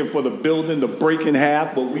 We looking for the building to break in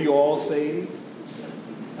half, but we all saved.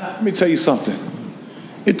 Let me tell you something.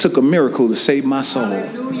 It took a miracle to save my soul.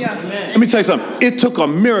 Hallelujah. Let me tell you something. It took a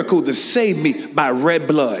miracle to save me by red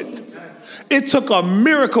blood. It took a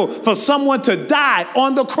miracle for someone to die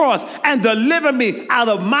on the cross and deliver me out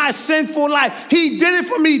of my sinful life. He did it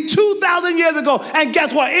for me 2,000 years ago. And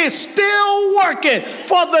guess what? It's still working.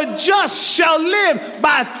 For the just shall live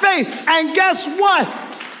by faith. And guess what?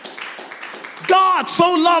 God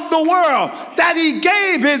so loved the world that he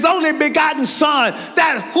gave his only begotten son,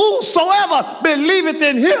 that whosoever believeth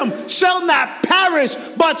in him shall not perish,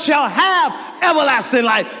 but shall have everlasting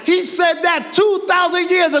life. He said that 2,000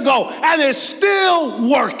 years ago, and it's still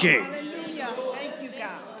working. Hallelujah. Thank you, God.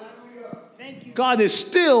 Thank you. God is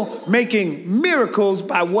still making miracles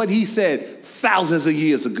by what he said thousands of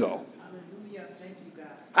years ago. Hallelujah. Thank you,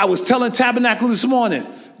 God. I was telling Tabernacle this morning,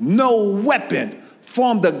 no weapon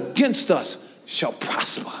formed against us shall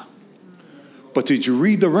prosper. But did you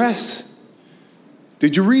read the rest?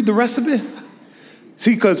 Did you read the rest of it?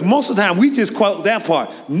 See, because most of the time we just quote that part.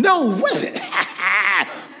 No weapon.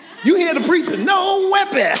 You hear the preacher, no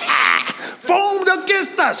weapon formed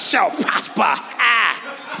against us shall prosper.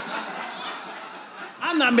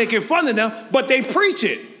 I'm not making fun of them, but they preach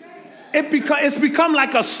it. It's become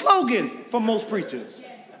like a slogan for most preachers.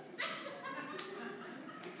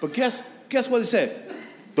 But guess what it said?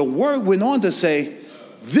 The word went on to say,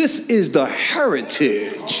 this is the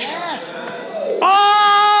heritage.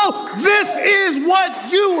 Oh, this is what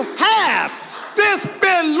you have. This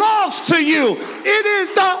belongs to you. It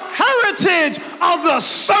is the heritage of the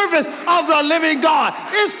service of the living God.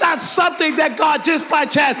 It's not something that God just by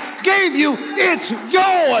chance gave you. It's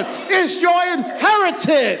yours. It's your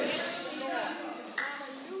inheritance.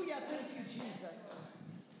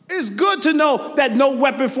 It's good to know that no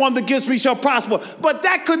weapon formed against me shall prosper, but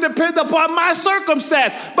that could depend upon my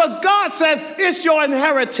circumstance. But God says it's your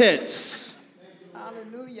inheritance.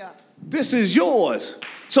 Hallelujah. This is yours.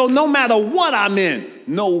 So no matter what I'm in,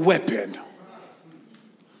 no weapon.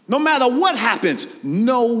 No matter what happens,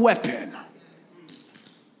 no weapon.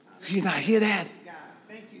 You not hear that?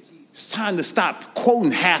 Thank you, Jesus. It's time to stop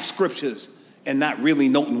quoting half scriptures and not really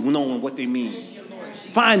knowing what they mean.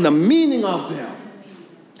 Find the meaning of them.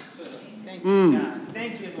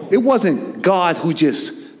 Thank you, Lord. It wasn't God who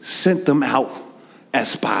just sent them out as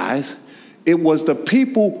spies. It was the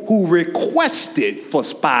people who requested for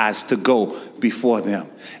spies to go before them.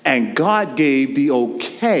 And God gave the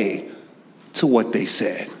okay to what they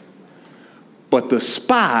said. But the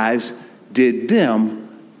spies did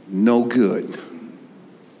them no good.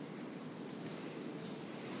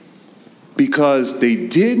 Because they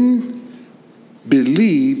didn't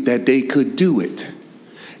believe that they could do it.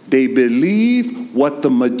 They believed what the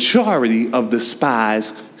majority of the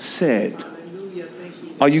spies said.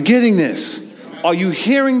 Are you getting this? Are you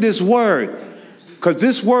hearing this word? Because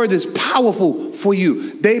this word is powerful for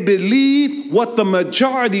you. They believed what the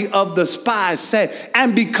majority of the spies said.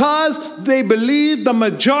 And because they believed the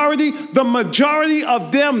majority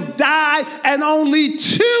of them died, and only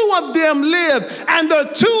 2 of them lived. And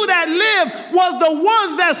the 2 that lived was the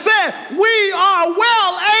ones that said, we are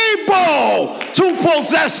well able to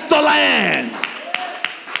possess the land.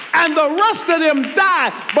 and the rest of them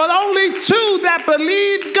died, but only 2 that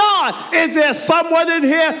believed God. Is there someone in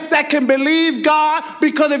here that can believe God?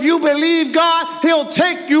 Because if you believe God, he'll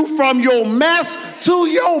take you from your mess to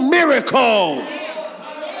your miracle.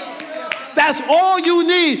 That's all you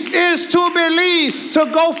need, is to believe, to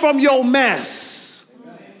go from your mess.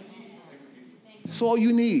 That's all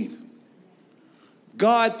you need.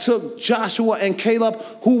 God took Joshua and Caleb,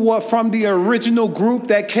 who were from the original group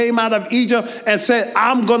that came out of Egypt, and said,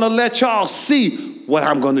 I'm going to let y'all see what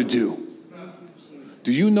I'm going to do.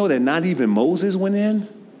 Do you know that not even Moses went in?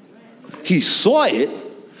 He saw it.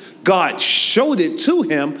 God showed it to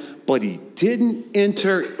him, but he didn't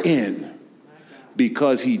enter in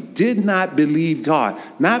because he did not believe God.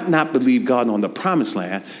 Not believe God on the promised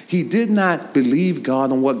land. He did not believe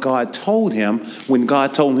God on what God told him when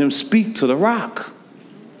God told him, speak to the rock.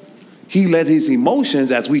 He let his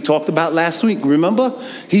emotions, as we talked about last week, remember?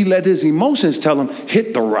 He let his emotions tell him,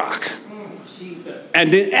 hit the rock.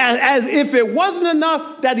 And then as if it wasn't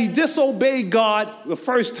enough that he disobeyed God the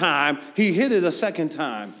first time, he hit it a second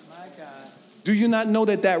time. Do you not know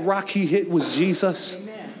that that rock he hit was Jesus?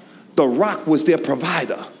 Amen. The rock was their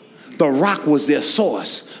provider. The rock was their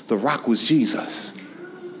source. The rock was Jesus.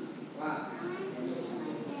 Wow.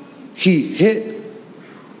 He hit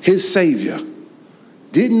his Savior.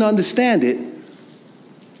 Didn't understand it,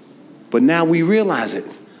 but now we realize it.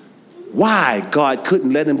 Why God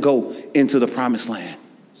couldn't let him go into the promised land.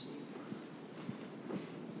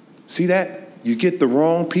 See that? You get the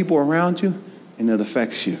wrong people around you, and it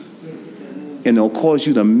affects you. And it'll cause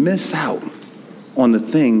you to miss out on the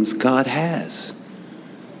things God has.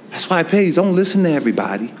 That's why it pays. Don't listen to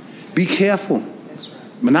everybody. Be careful.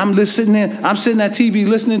 When I'm sitting at TV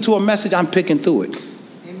listening to a message, I'm picking through it.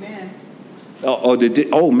 Amen.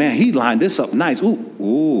 Oh man, he lined this up nice.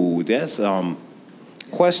 Ooh, that's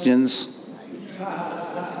questions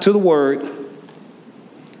to the word.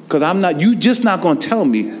 Because you just not going to tell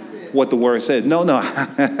me what the word says. No.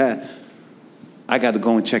 I got to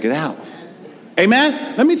go and check it out.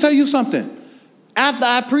 Amen? Let me tell you something. After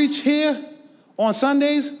I preach here on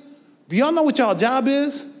Sundays, do y'all know what y'all job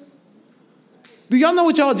is? Do y'all know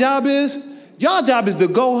what y'all job is? Y'all job is to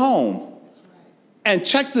go home and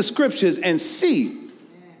check the scriptures and see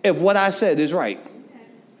if what I said is right.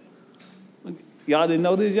 Y'all didn't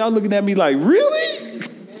know this? Y'all looking at me like, really?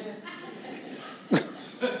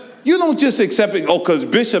 You don't just accept it, because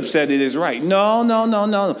Bishop said it is right.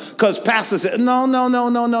 No. Because Pastor said,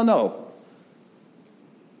 no.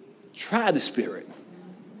 Try the Spirit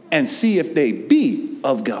and see if they be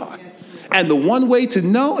of God. And the one way to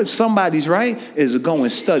know if somebody's right is to go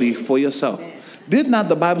and study for yourself. Did not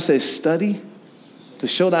the Bible say study to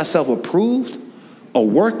show thyself approved? A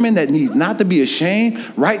workman that needs not to be ashamed,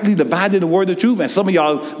 rightly dividing the word of truth. And some of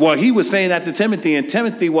y'all, well, he was saying that to Timothy, and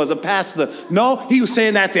Timothy was a pastor. No, he was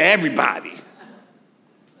saying that to everybody.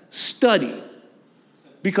 Study.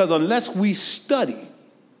 Because unless we study,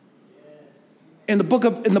 in the book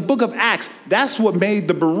of Acts, that's what made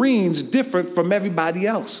the Bereans different from everybody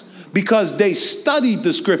else. Because they studied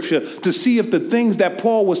the scripture to see if the things that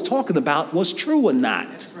Paul was talking about was true or not.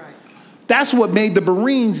 That's right. That's what made the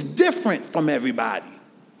Bereans different from everybody.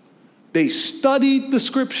 They studied the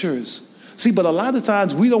scriptures. See, but a lot of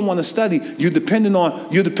times we don't want to study. You're depending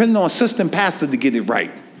on assistant pastor to get it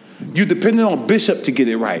right. You're depending on bishop to get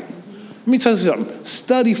it right. Let me tell you something.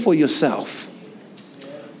 Study for yourself.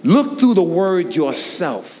 Look through the word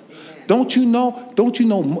yourself. Don't you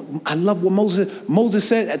know, I love what Moses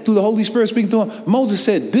said through the Holy Spirit speaking to him. Moses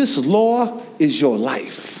said, this law is your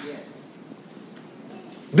life.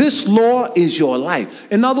 This law is your life.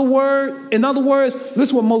 In other words, this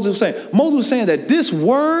is what Moses was saying. Moses was saying that this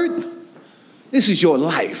word, this is your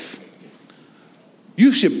life.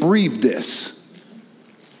 You should breathe this.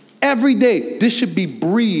 Every day, this should be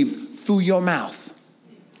breathed through your mouth.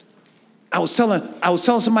 I was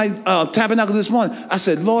telling somebody, Tabernacle this morning, I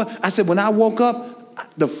said, Lord, when I woke up,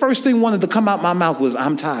 the first thing wanted to come out my mouth was,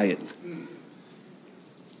 I'm tired. You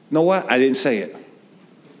know what? I didn't say it.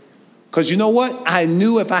 Because you know what? I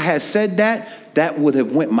knew if I had said that, that would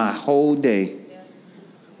have went my whole day.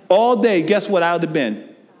 All day, guess what I would have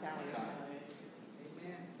been?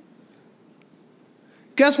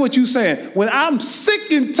 Guess what you saying? When I'm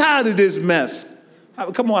sick and tired of this mess.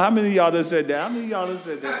 Come on, how many of y'all done said that? How many of y'all done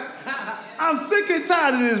said that? I'm sick and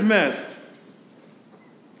tired of this mess.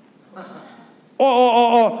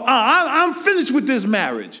 I'm finished with this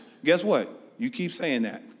marriage. Guess what? You keep saying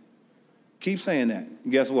that. Keep saying that.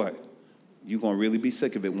 And guess what? You're going to really be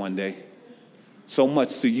sick of it one day. So much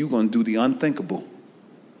so you're going to do the unthinkable.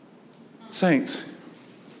 Saints,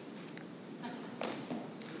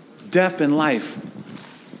 death and life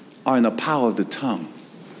are in the power of the tongue.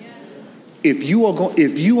 If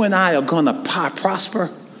you and I are going to prosper,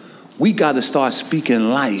 we got to start speaking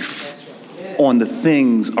life on the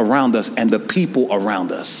things around us and the people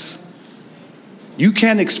around us. You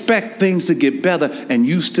can't expect things to get better and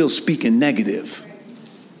you still speaking negative.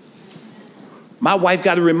 My wife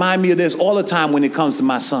got to remind me of this all the time when it comes to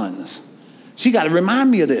my sons. She got to remind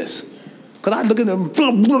me of this. Because I look at them.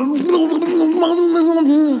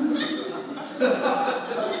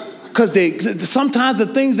 Because sometimes the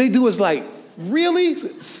things they do is like, really?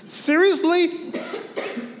 Seriously?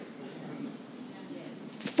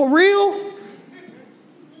 For real?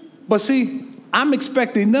 But see, I'm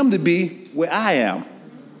expecting them to be where I am.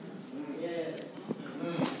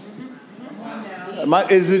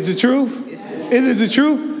 Is it the truth? Is it the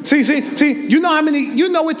truth? See, you know how many,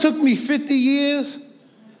 it took me 50 years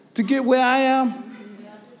to get where I am?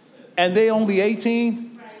 And they only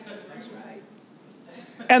 18?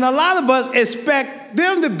 And a lot of us expect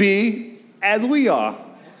them to be as we are.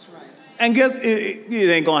 And guess it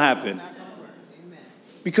ain't gonna happen.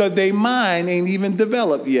 Because their mind ain't even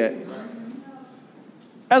developed yet.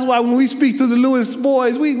 That's why when we speak to the Lewis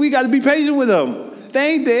boys, we got to be patient with them.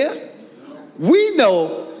 They ain't there. We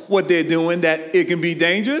know what they're doing, that it can be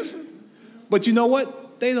dangerous. But you know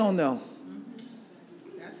what? They don't know.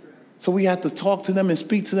 So we have to talk to them and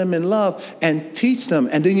speak to them in love and teach them.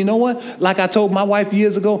 And then you know what? Like I told my wife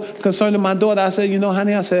years ago concerning my daughter, I said,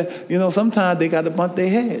 honey, sometimes they got to bump their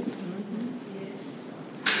head.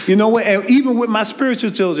 You know what? And even with my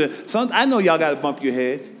spiritual children, I know y'all got to bump your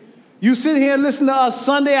head. You sit here and listen to us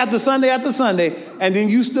Sunday after Sunday after Sunday, and then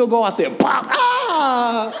you still go out there, pop,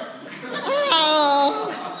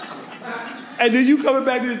 and then you coming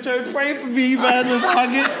back to the church, praying for me, Evangelist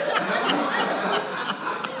Huggett.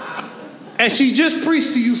 And she just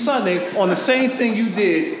preached to you Sunday on the same thing you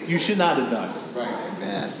did, you should not have done. Right.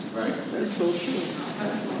 Amen. Right. That's so true.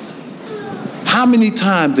 How many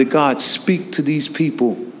times did God speak to these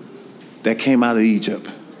people that came out of Egypt?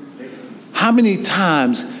 How many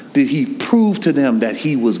times did he prove to them that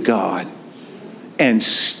he was God? And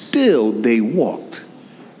still they walked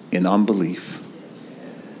in unbelief.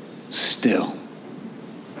 Still.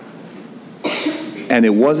 And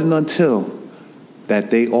it wasn't until that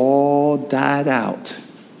they all died out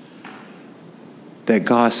that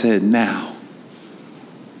God said, now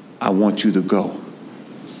I want you to go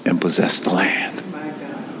and possess the land.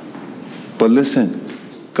 But listen,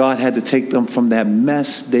 God had to take them from that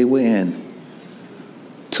mess they were in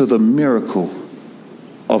to the miracle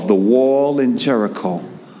of the wall in Jericho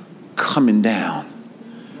coming down.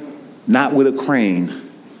 Not with a crane,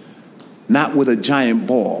 not with a giant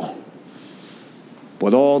ball,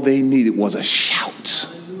 but all they needed was a shout.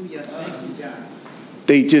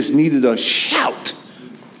 They just needed a shout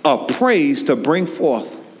of praise to bring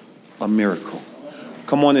forth a miracle.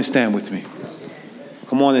 Come on and stand with me.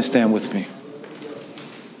 Come on and stand with me.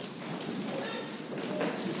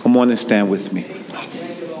 Come on and stand with me.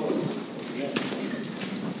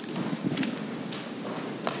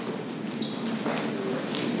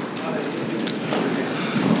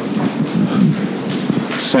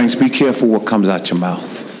 Saints, be careful what comes out your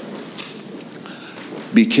mouth.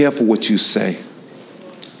 Be careful what you say.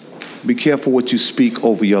 Be careful what you speak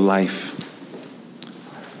over your life.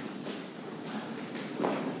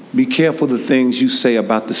 Be careful the things you say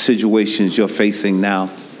about the situations you're facing now.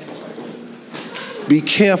 Be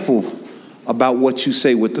careful about what you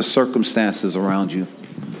say with the circumstances around you.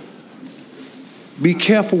 Be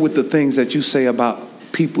careful with the things that you say about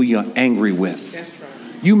people you're angry with.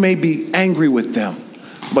 You may be angry with them,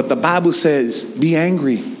 but the Bible says, be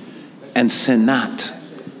angry and sin not.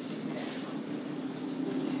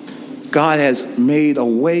 God has made a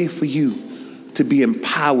way for you to be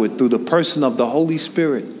empowered through the person of the Holy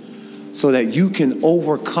Spirit so that you can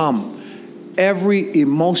overcome every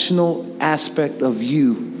emotional aspect of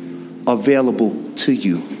you available to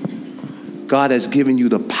you. God has given you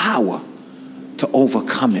the power to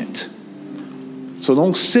overcome it. So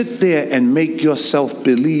don't sit there and make yourself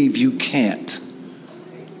believe you can't.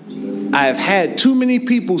 I have had too many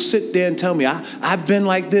people sit there and tell me, I've been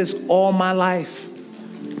like this all my life.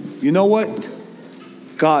 You know what?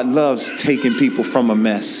 God loves taking people from a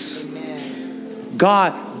mess.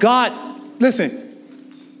 God, listen,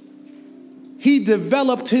 he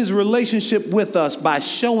developed his relationship with us by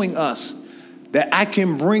showing us that I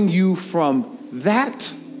can bring you from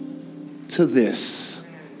that to this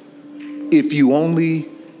if you only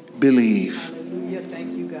believe. Hallelujah.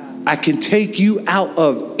 Thank you, God. I can take you out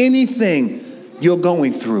of anything you're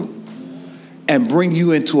going through and bring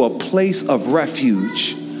you into a place of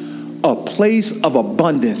refuge, a place of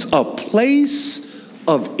abundance, a place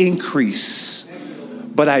of increase.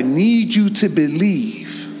 But I need you to believe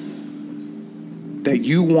that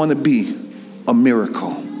you want to be a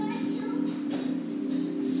miracle.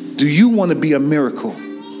 Do you want to be a miracle?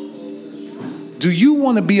 Do you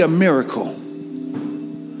want to be a miracle?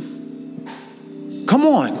 Come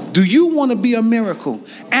on. Do you want to be a miracle?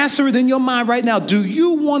 Answer it in your mind right now. Do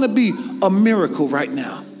you want to be a miracle right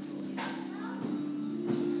now?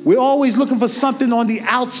 We're always looking for something on the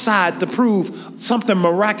outside to prove something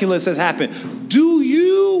miraculous has happened. Do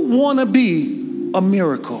you want to be a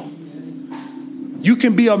miracle? You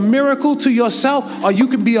can be a miracle to yourself, or you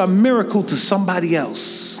can be a miracle to somebody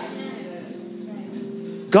else.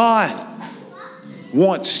 God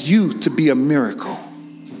wants you to be a miracle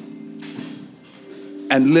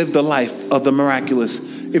and live the life of the miraculous.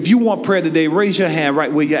 If you want prayer today, raise your hand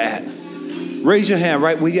right where you're at. Raise your hand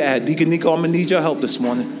right where you're at. Deacon Nico, I'm going to need your help this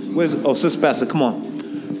morning. Sister Pastor, come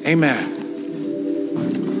on. Amen.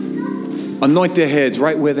 Anoint their heads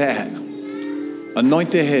right where they're at.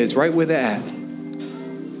 Anoint their heads right where they're at.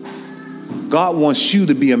 God wants you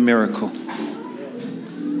to be a miracle.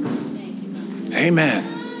 Amen.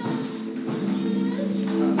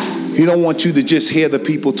 He don't want you to just hear the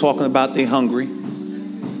people talking about they're hungry.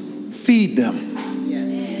 Feed them.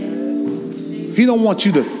 He don't want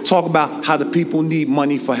you to talk about how the people need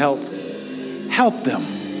money for help. Help them.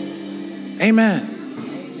 Amen.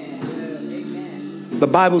 The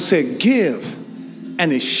Bible said, give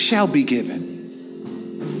and it shall be given.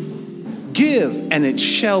 Give and it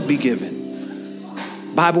shall be given.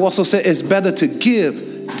 Bible also said it's better to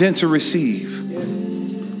give than to receive.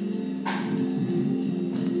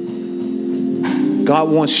 God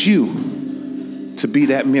wants you to be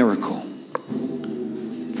that miracle.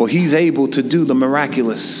 For he's able to do the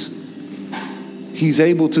miraculous. He's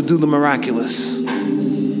able to do the miraculous.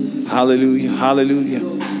 Hallelujah, hallelujah.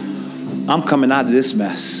 I'm coming out of this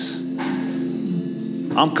mess.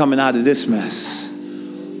 I'm coming out of this mess.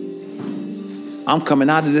 I'm coming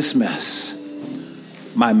out of this mess.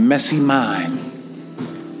 My messy mind.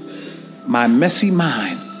 My messy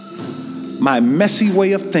mind. My messy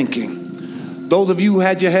way of thinking. Those of you who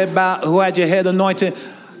had your head bowed, who had your head anointed,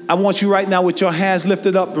 I want you right now with your hands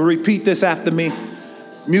lifted up to repeat this after me.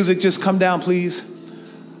 Music, just come down, please.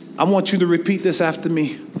 I want you to repeat this after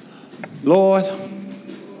me. Lord,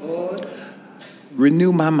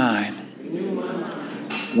 renew my mind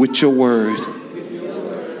with your word.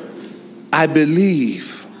 I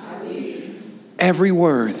believe every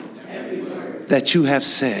word that you have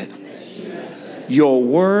said. Your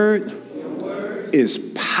word is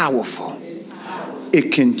powerful.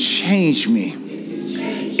 It can change me.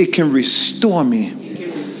 It can restore me.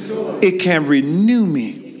 It can renew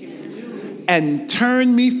me and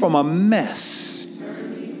turn me from a mess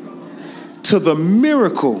to the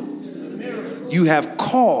miracle you have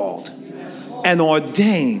called and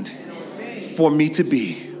ordained for me to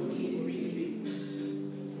be.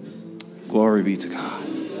 Glory be to God.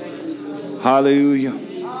 Hallelujah.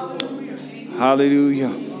 Hallelujah.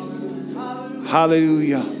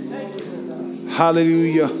 Hallelujah.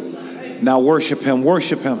 Hallelujah. Now worship him.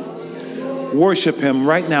 Worship him. Worship him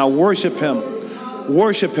right now. Worship him.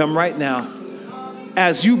 Worship him right now.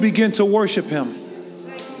 As you begin to worship him,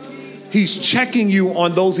 he's checking you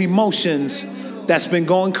on those emotions that's been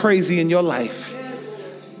going crazy in your life.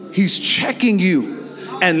 He's checking you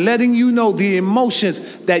and letting you know the emotions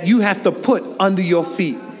that you have to put under your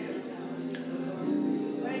feet.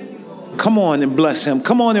 Come on and bless him.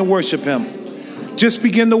 Come on and worship him. Just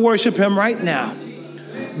begin to worship him right now.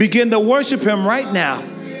 Begin to worship him right now.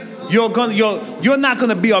 You're not going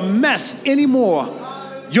to be a mess anymore.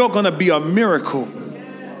 You're going to be a miracle.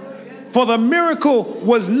 For the miracle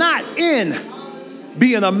was not in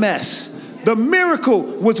being a mess. The miracle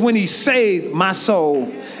was when he saved my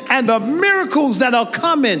soul. And the miracles that are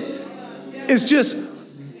coming is just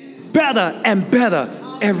better and better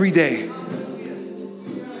every day.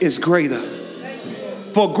 It's greater.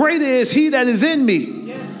 For greater is he that is in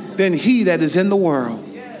me than he that is in the world.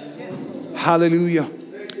 Hallelujah.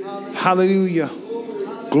 Hallelujah.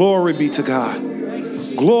 Glory be to God.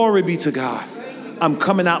 Glory be to God. I'm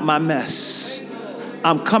coming out my mess.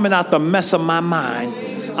 I'm coming out the mess of my mind.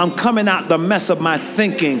 I'm coming out the mess of my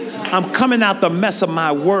thinking. I'm coming out the mess of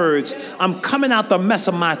my words. I'm coming out the mess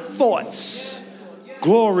of my thoughts.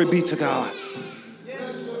 Glory be to God.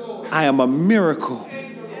 I am a miracle.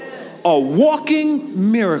 A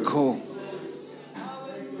walking miracle.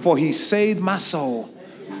 For he saved my soul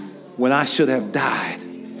when I should have died.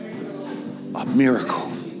 A miracle.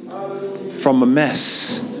 From a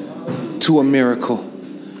mess to a miracle.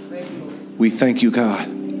 We thank you, God.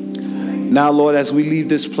 Now, Lord, as we leave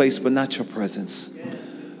this place, but not your presence,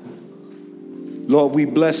 Lord, we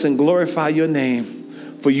bless and glorify your name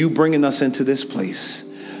for you bringing us into this place.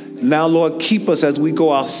 Now, Lord, keep us as we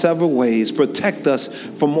go our several ways. Protect us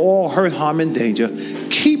from all hurt, harm, and danger.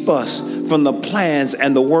 Keep us from the plans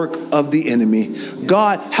and the work of the enemy.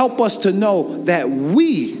 God, help us to know that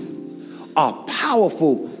we are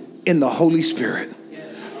powerful in the Holy Spirit.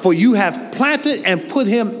 For you have planted and put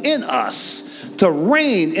him in us to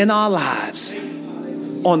reign in our lives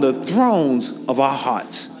on the thrones of our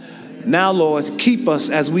hearts. Now, Lord, keep us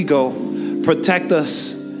as we go. Protect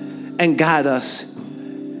us and guide us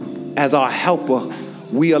as our helper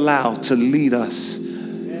we allow to lead us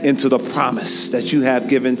into the promise that you have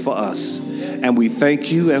given for us. And we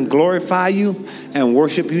thank you and glorify you and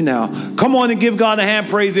worship you now. Come on and give God a hand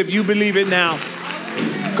praise if you believe it now.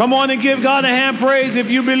 Come on and give God a hand praise if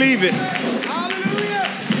you believe it. Hallelujah.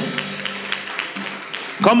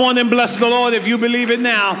 Come on and bless the Lord if you believe it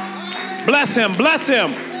now. Bless him, bless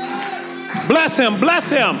him. Bless him, bless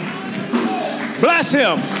him. Bless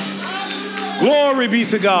him. Glory be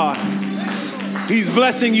to God. He's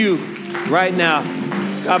blessing you right now.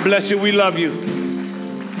 God bless you. We love you.